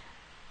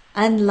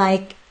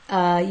 Unlike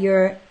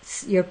your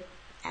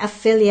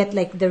affiliate,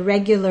 like the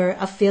regular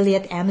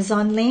affiliate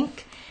Amazon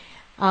link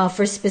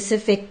for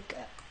specific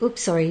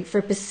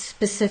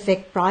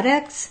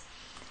products.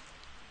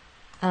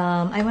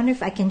 I wonder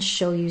if I can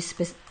show you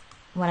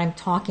what I'm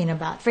talking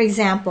about. For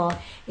example,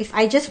 if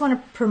I just want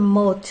to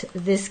promote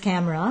this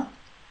camera,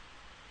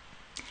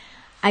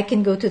 I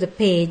can go to the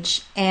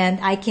page and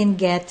I can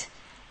get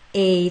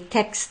a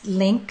text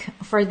link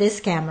for this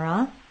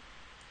camera.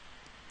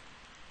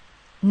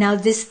 Now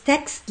this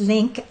text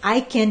link,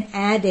 I can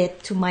add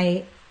it to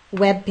my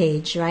web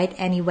page, right?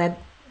 Any web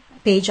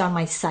page on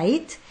my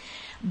site.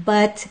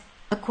 But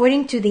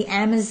according to the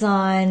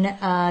Amazon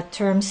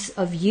terms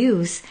of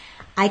use,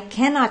 I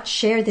cannot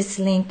share this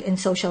link in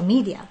social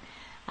media.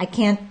 I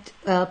can't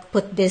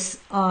put this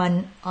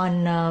on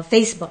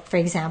Facebook, for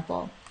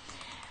example.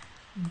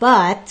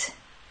 But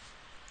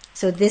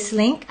so this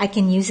link, I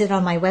can use it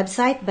on my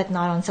website, but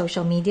not on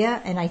social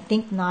media, and I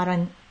think not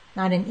in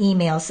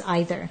emails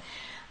either.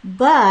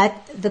 But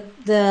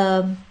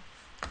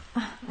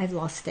I've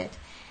lost it.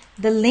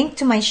 The link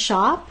to my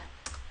shop,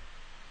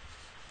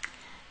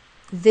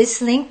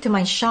 this link to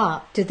my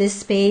shop, to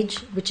this page,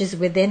 which is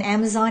within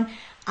Amazon,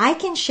 I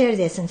can share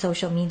this in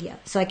social media.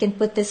 So I can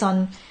put this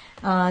on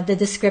the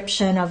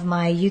description of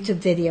my YouTube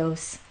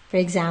videos, for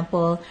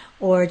example,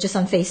 or just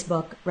on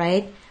Facebook,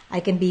 right? I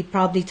can be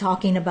probably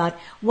talking about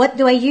what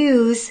do I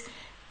use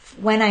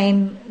when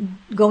I'm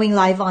going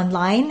live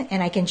online,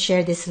 and I can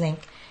share this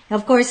link. Now,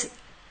 of course,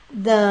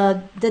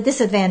 the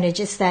disadvantage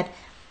is that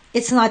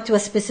it's not to a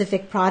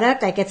specific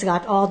product. Like, it's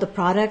got all the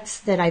products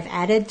that I've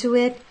added to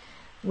it,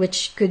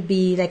 which could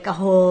be like a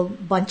whole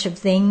bunch of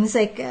things,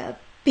 like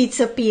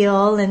pizza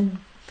peel and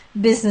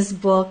business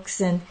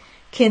books and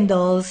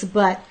Kindles.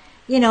 But,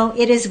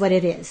 it is what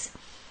it is.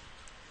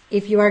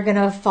 If you are going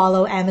to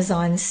follow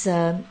Amazon's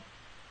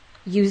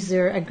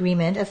user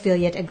agreement,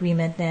 affiliate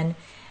agreement, then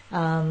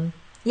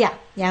you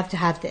have to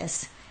have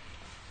this.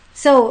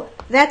 So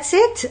that's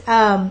it.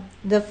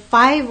 The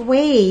 5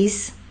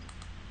 ways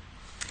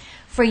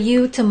for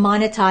you to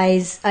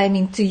monetize,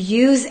 to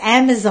use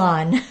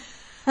Amazon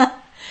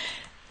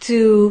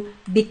to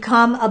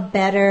become a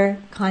better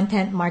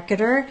content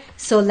marketer.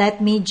 So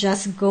let me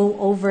just go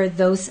over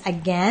those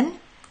again.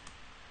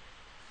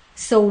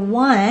 So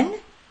 1,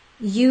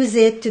 use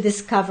it to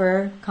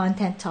discover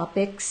content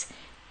topics.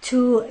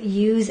 2,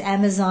 use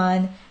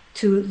Amazon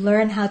to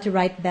learn how to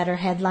write better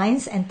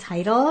headlines and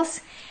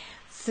titles.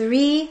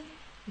 3,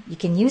 you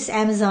can use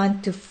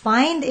Amazon to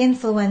find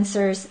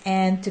influencers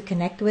and to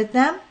connect with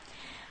them.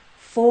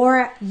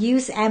 4,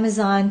 use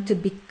Amazon to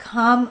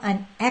become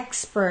an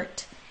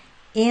expert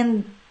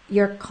in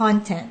your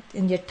content,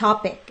 in your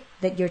topic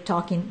that you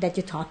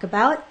talk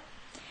about.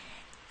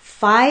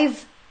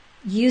 5,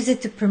 use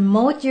it to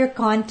promote your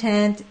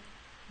content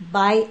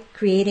by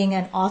creating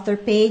an author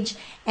page.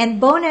 And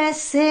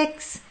bonus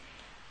 6,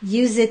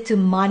 use it to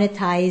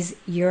monetize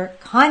your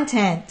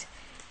content.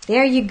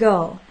 There you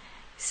go.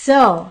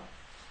 So,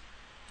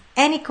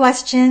 any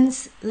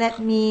questions? Let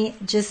me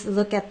just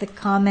look at the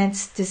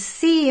comments to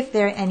see if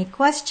there are any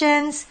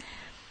questions.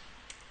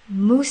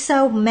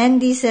 Musa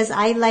Mendy says,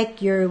 I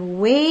like your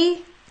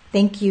way.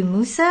 Thank you,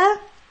 Musa.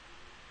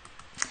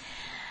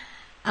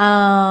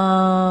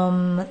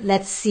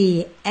 Let's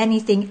see.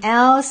 Anything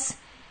else?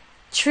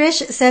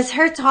 Trish says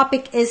her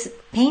topic is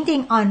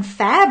painting on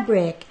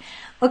fabric.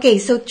 Okay,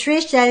 so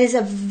Trish, that is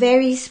a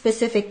very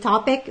specific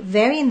topic,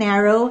 very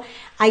narrow.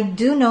 I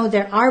do know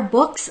there are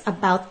books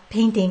about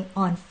painting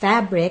on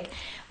fabric,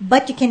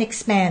 but you can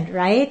expand,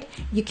 right?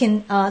 You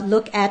can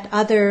look at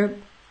other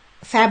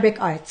fabric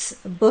arts,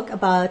 book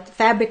about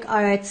fabric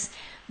arts,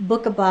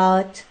 book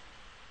about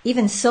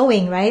even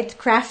sewing, right?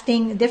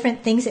 Crafting,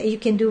 different things that you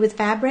can do with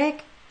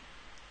fabric.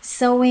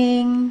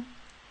 Sewing,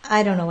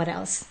 I don't know what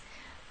else.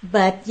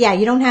 But yeah,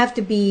 you don't have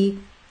to be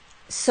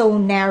so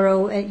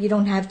narrow. You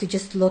don't have to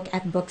just look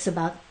at books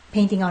about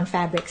painting on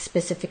fabric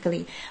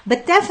specifically.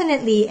 But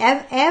definitely,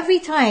 every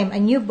time a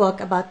new book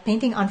about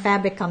painting on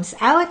fabric comes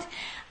out,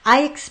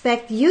 I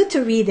expect you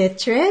to read it,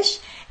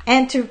 Trish,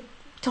 and to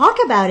talk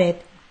about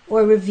it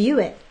or review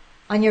it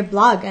on your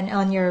blog and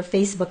on your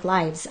Facebook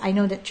Lives. I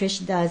know that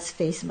Trish does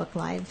Facebook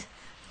Lives.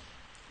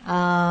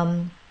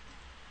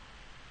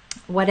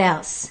 What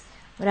else?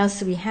 What else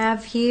do we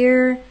have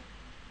here?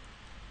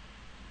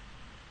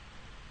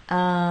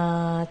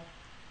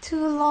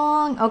 Too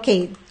long.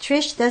 Okay,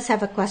 Trish does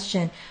have a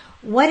question.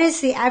 What is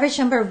the average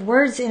number of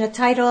words in a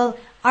title?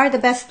 Are the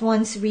best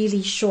ones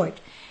really short?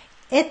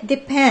 It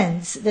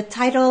depends. The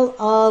title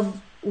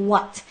of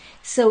what?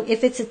 So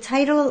if it's a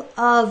title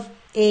of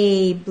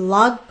a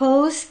blog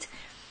post,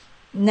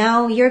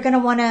 now you're going to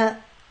want to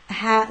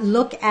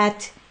look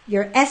at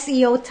your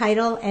SEO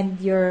title and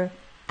your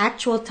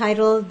actual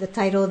title, the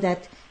title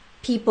that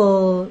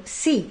people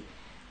see,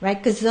 right?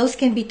 Because those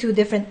can be two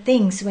different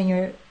things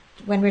when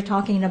we're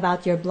talking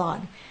about your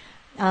blog.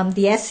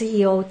 The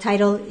SEO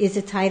title is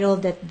a title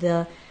that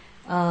the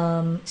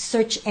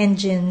search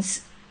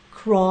engines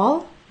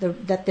crawl,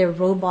 that their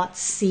robots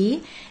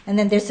see, and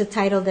then there's a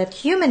title that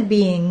human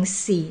beings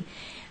see.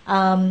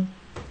 And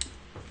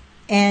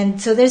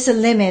so there's a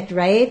limit,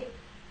 right?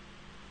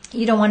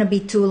 You don't want to be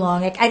too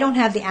long. Like, I don't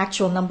have the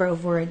actual number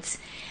of words.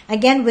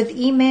 Again, with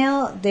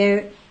email,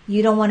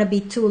 you don't want to be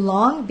too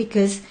long,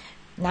 because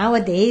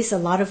nowadays a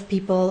lot of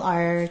people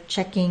are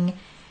checking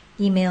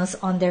emails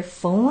on their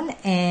phone,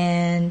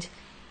 and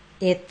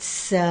it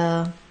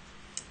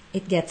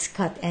gets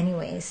cut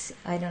anyways.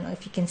 I don't know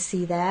if you can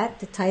see that.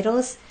 The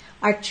titles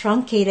are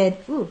truncated.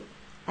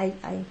 Let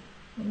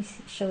me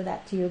show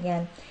that to you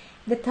again.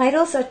 The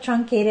titles are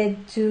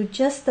truncated to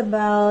just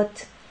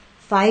about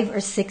 5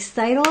 or 6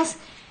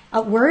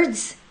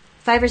 words.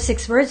 5 or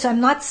 6 words. So I'm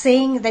not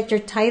saying that your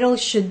title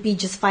should be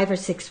just 5 or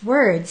 6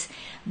 words,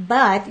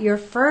 but your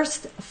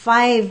first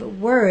 5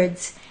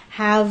 words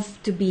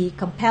have to be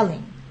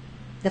compelling.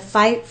 The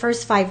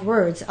first 5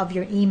 words of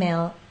your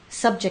email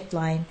subject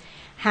line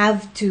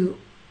have to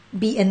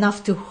be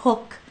enough to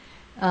hook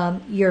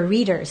your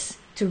readers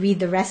to read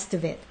the rest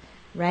of it,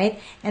 right?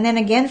 And then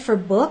again, for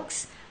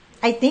books,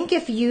 I think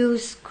if you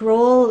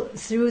scroll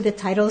through the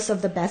titles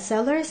of the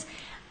bestsellers,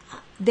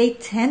 they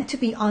tend to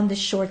be on the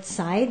short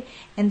side.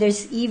 And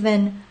there's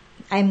even,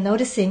 I'm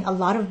noticing a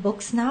lot of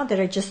books now that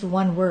are just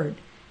one word,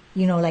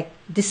 like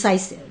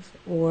decisive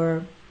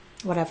or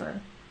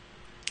whatever.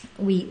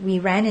 We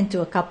ran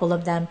into a couple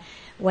of them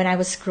when I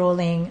was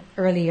scrolling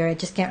earlier. I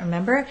just can't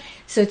remember.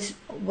 So it's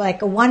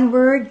like a one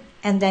word,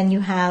 and then you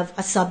have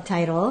a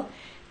subtitle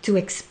to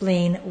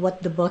explain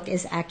what the book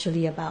is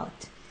actually about.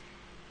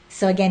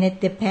 So again, it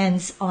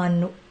depends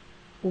on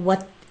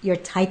what you're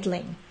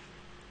titling,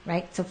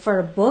 right? So for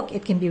a book,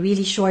 it can be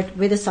really short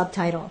with a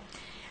subtitle.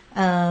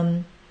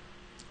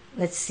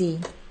 Let's see.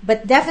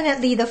 But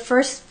definitely the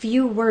first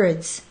few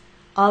words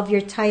of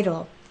your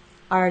title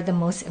are the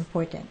most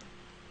important.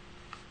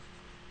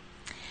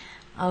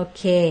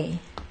 Okay.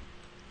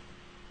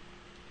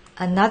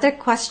 Another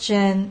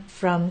question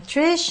from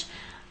Trish.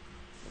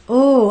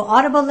 Oh,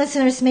 Audible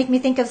listeners make me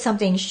think of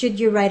something. Should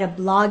you write a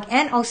blog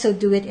and also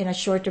do it in a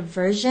shorter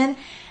version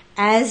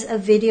as a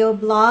video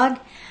blog?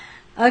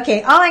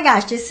 Okay. Oh my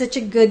gosh, this is such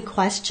a good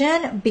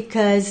question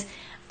because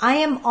I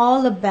am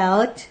all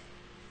about,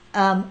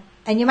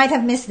 and you might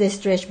have missed this,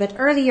 Trish, but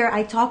earlier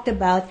I talked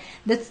about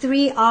the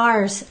 3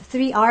 R's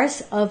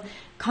of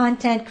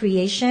content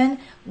creation,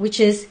 which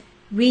is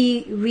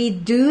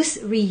reduce,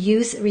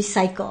 reuse,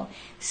 recycle.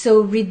 So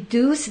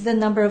reduce the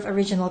number of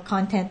original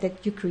content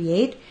that you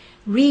create.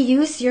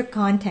 Reuse your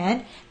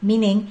content,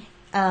 meaning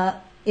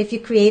if you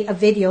create a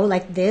video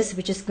like this,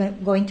 which is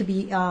going to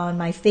be on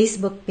my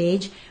Facebook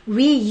page,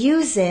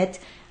 reuse it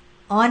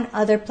on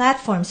other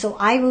platforms. So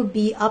I will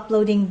be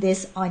uploading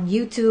this on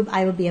YouTube.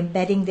 I will be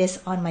embedding this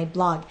on my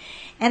blog.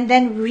 And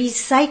then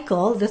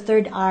recycle, the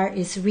third R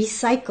is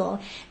recycle,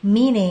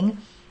 meaning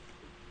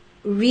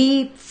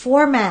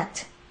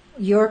reformat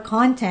your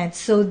content.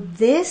 So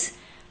this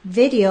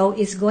video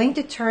is going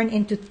to turn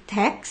into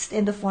text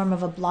in the form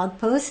of a blog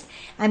post.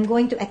 I'm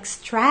going to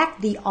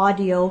extract the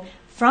audio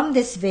from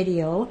this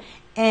video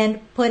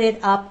and put it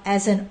up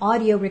as an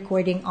audio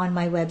recording on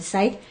my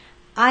website.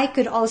 I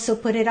could also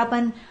put it up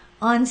on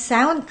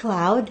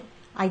SoundCloud.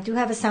 I do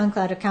have a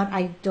SoundCloud account.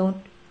 I don't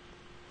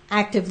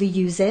actively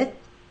use it,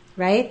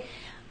 right?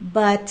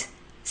 But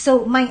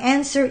so my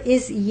answer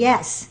is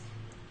yes.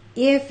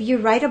 If you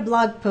write a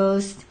blog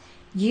post,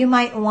 you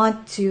might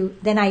want to,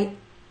 then I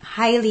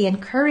highly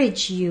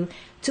encourage you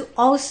to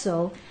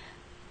also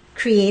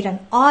create an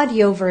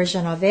audio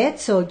version of it.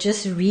 So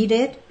just read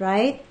it,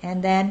 right?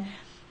 And then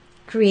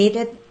create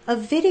a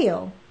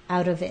video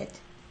out of it.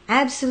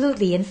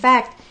 Absolutely. In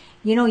fact,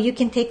 you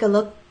can take a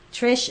look,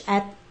 Trish,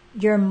 at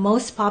your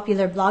most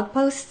popular blog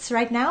posts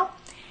right now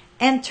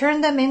and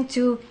turn them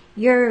into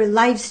your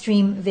live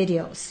stream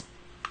videos.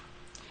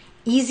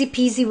 Easy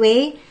peasy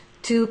way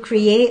to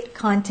create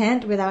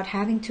content without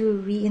having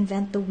to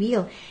reinvent the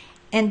wheel.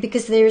 And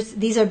because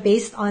these are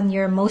based on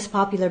your most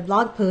popular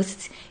blog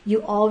posts,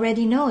 you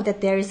already know that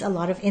there is a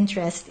lot of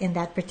interest in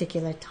that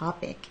particular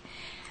topic.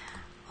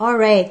 All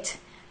right.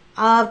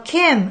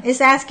 Kim is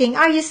asking,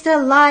 are you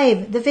still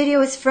live? The video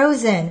is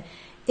frozen.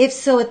 If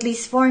so, at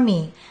least for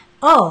me.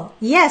 Oh,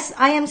 yes,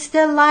 I am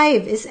still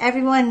live. Is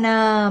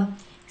everyone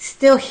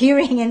still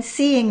hearing and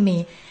seeing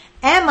me?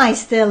 Am I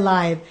still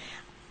live?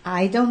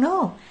 I don't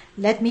know.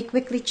 Let me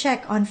quickly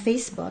check on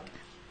Facebook.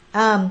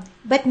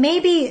 But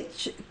maybe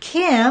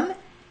Kim,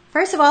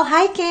 first of all,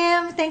 hi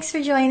Kim, thanks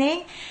for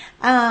joining.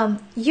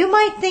 You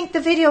might think the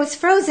video is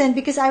frozen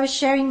because I was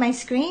sharing my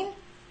screen.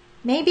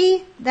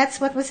 Maybe that's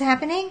what was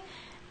happening.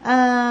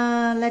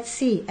 Let's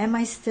see. Am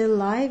I still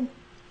live?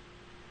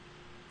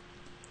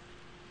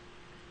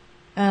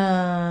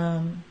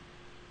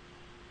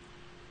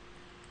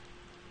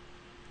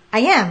 I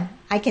am.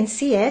 I can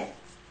see it.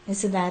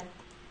 Isn't that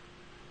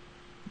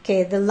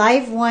okay? The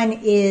live one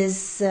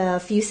is a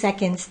few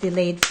seconds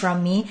delayed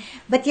from me.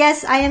 But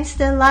yes, I am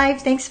still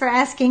live. Thanks for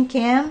asking,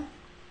 Kim.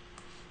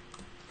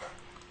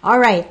 All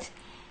right.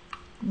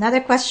 Another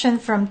question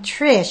from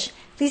Trish.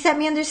 Please let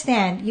me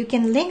understand. You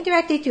can link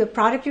directly to a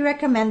product you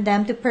recommend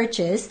them to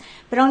purchase,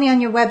 but only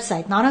on your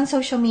website, not on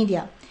social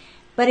media.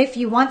 But if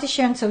you want to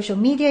share on social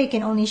media, you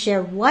can only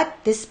share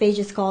what? This page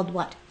is called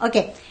what?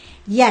 Okay.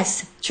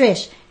 Yes,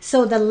 Trish.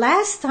 So the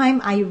last time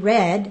I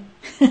read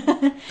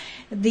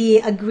the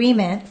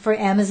agreement for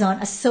Amazon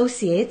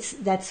Associates,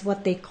 that's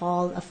what they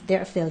call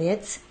their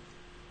affiliates,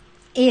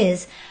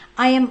 is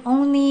I am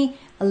only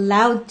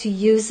allowed to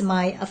use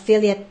my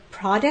affiliate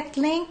product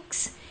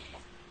links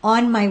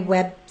on my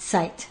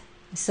website.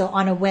 So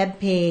on a web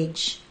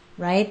page,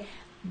 right?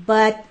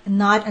 But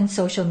not on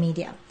social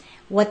media.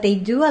 What they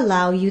do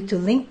allow you to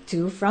link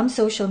to from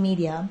social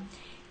media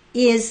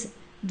is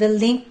the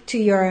link to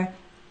your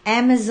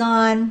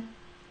Amazon.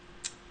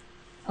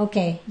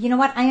 Okay, you know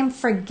what? I am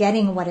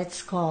forgetting what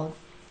it's called.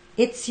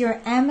 It's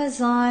your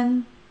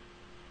Amazon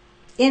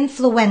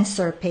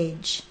influencer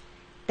page.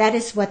 That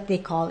is what they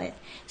call it.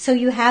 So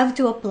you have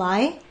to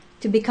apply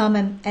to become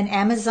an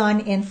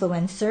Amazon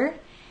influencer.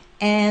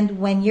 And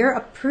when you're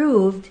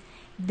approved,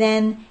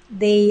 then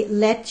they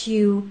let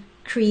you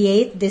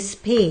create this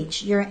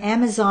page, your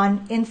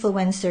Amazon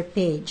influencer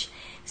page.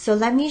 So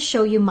let me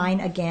show you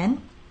mine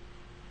again.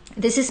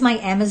 This is my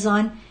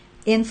Amazon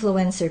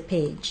influencer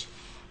page.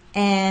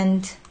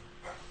 And,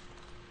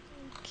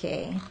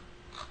 okay.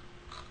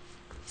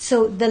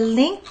 So the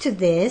link to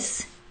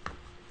this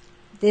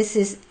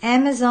is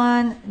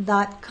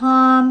Amazon.com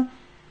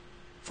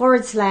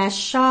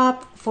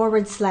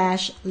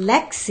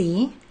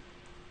 /shop/Lexi.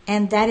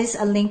 And that is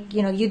a link,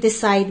 you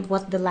decide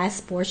what the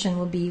last portion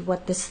will be,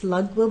 what the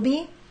slug will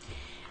be.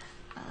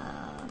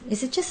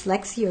 Is it just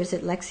Lexi or is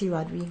it Lexi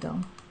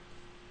Rodrigo?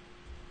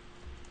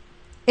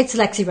 It's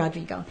Lexi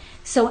Rodrigo.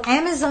 So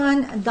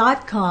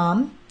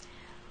Amazon.com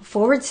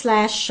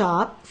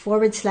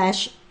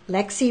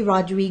 /shop/Lexi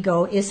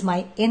Rodrigo is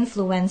my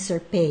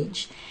influencer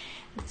page.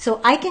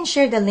 So I can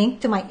share the link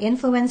to my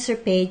influencer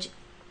page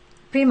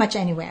pretty much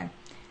anywhere,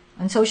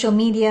 on social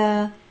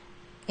media,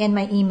 in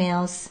my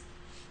emails.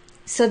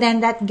 So then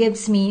that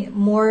gives me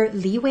more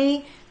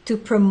leeway to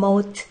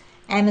promote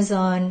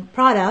Amazon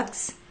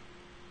products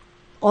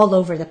all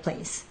over the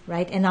place,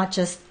 right? And not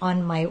just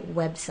on my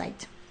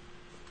website.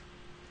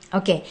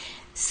 Okay,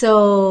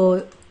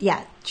 so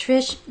yeah,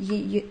 Trish,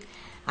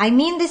 I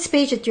mean this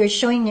page that you're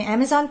showing your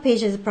Amazon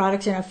page as a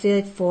products and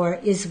affiliate for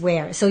is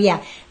where? So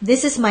yeah,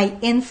 this is my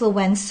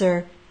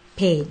influencer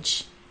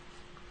page.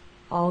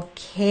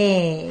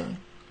 Okay.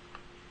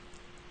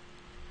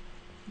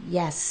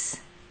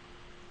 Yes.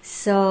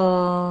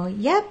 So,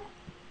 yep.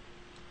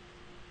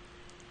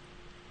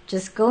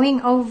 Just going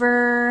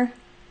over.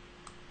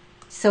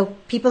 So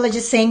people are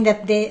just saying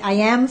that I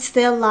am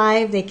still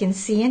live. They can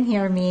see and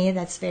hear me.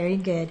 That's very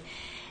good.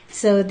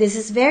 So this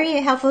is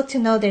very helpful to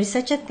know there's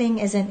such a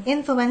thing as an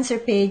influencer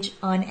page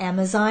on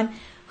Amazon.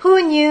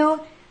 Who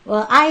knew?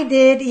 Well, I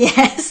did,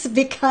 yes,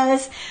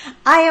 because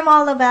I am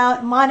all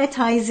about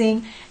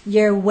monetizing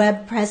your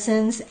web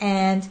presence,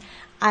 and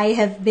I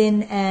have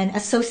been an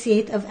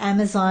associate of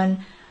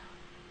Amazon,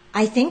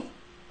 I think,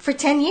 for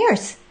 10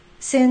 years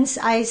since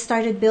I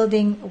started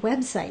building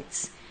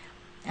websites.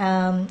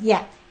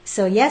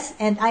 So yes,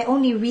 and I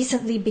only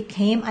recently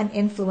became an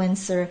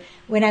influencer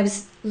when I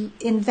was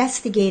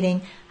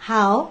investigating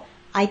how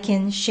I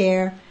can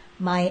share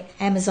my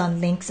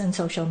Amazon links on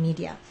social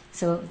media.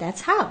 So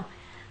that's how.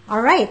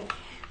 All right.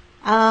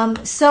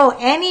 So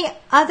any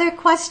other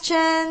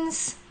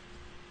questions?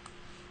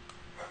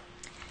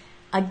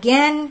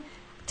 Again,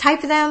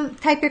 type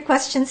your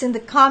questions in the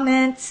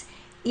comments.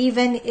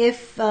 Even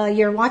if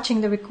you're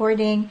watching the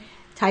recording,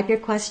 type your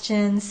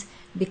questions,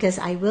 because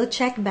I will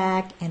check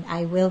back and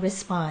I will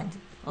respond.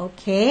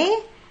 Okay?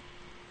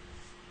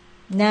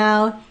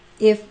 Now,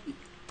 if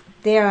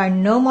there are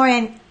no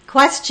more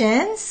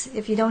questions,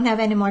 if you don't have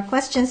any more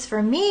questions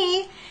for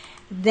me,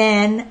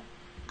 then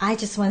I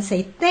just want to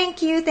say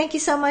thank you. Thank you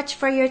so much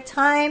for your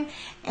time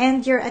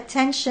and your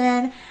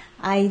attention.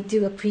 I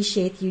do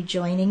appreciate you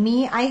joining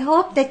me. I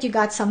hope that you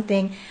got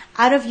something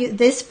out of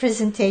this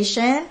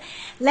presentation.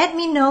 Let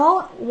me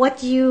know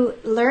what you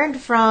learned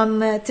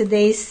from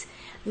today's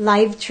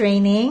live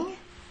training.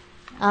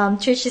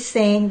 Trish is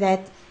saying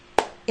that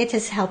it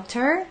has helped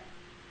her.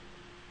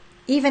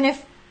 Even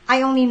if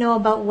I only know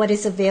about what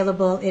is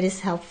available, it is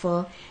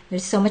helpful.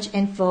 There's so much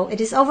info. It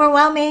is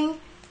overwhelming.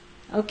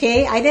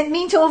 Okay, I didn't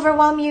mean to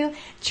overwhelm you,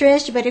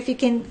 Trish, but if you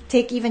can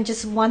take even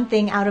just one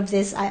thing out of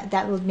this,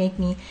 that will make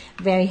me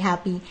very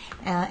happy.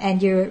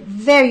 And you're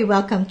very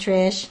welcome,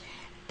 Trish.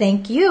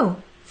 Thank you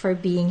for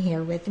being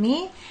here with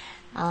me.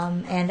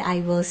 And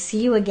I will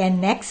see you again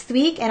next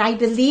week. And I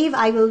believe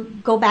I will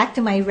go back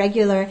to my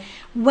regular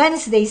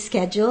Wednesday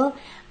schedule,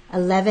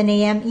 11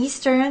 a.m.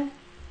 Eastern.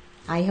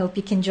 I hope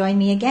you can join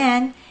me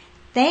again.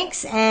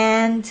 Thanks,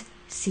 and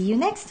see you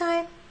next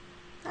time.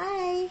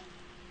 Bye.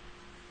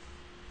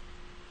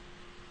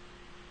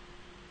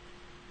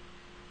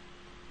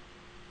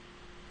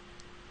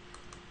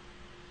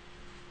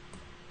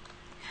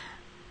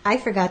 I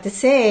forgot to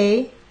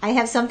say, I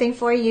have something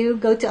for you.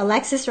 Go to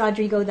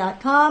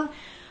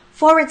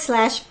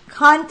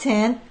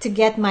alexisrodrigo.com/content to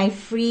get my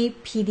free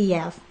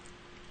PDF.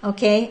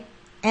 Okay?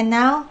 And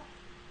now,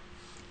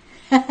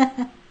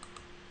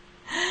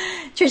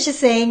 Trish is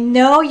saying,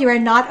 no, you are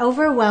not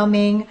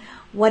overwhelming.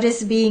 What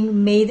is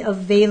being made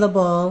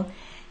available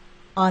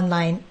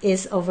online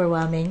is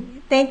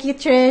overwhelming. Thank you,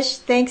 Trish.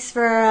 Thanks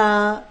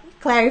for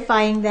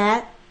clarifying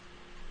that.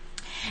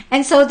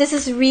 And so this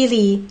is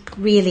really,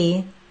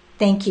 really,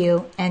 thank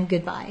you and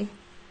goodbye.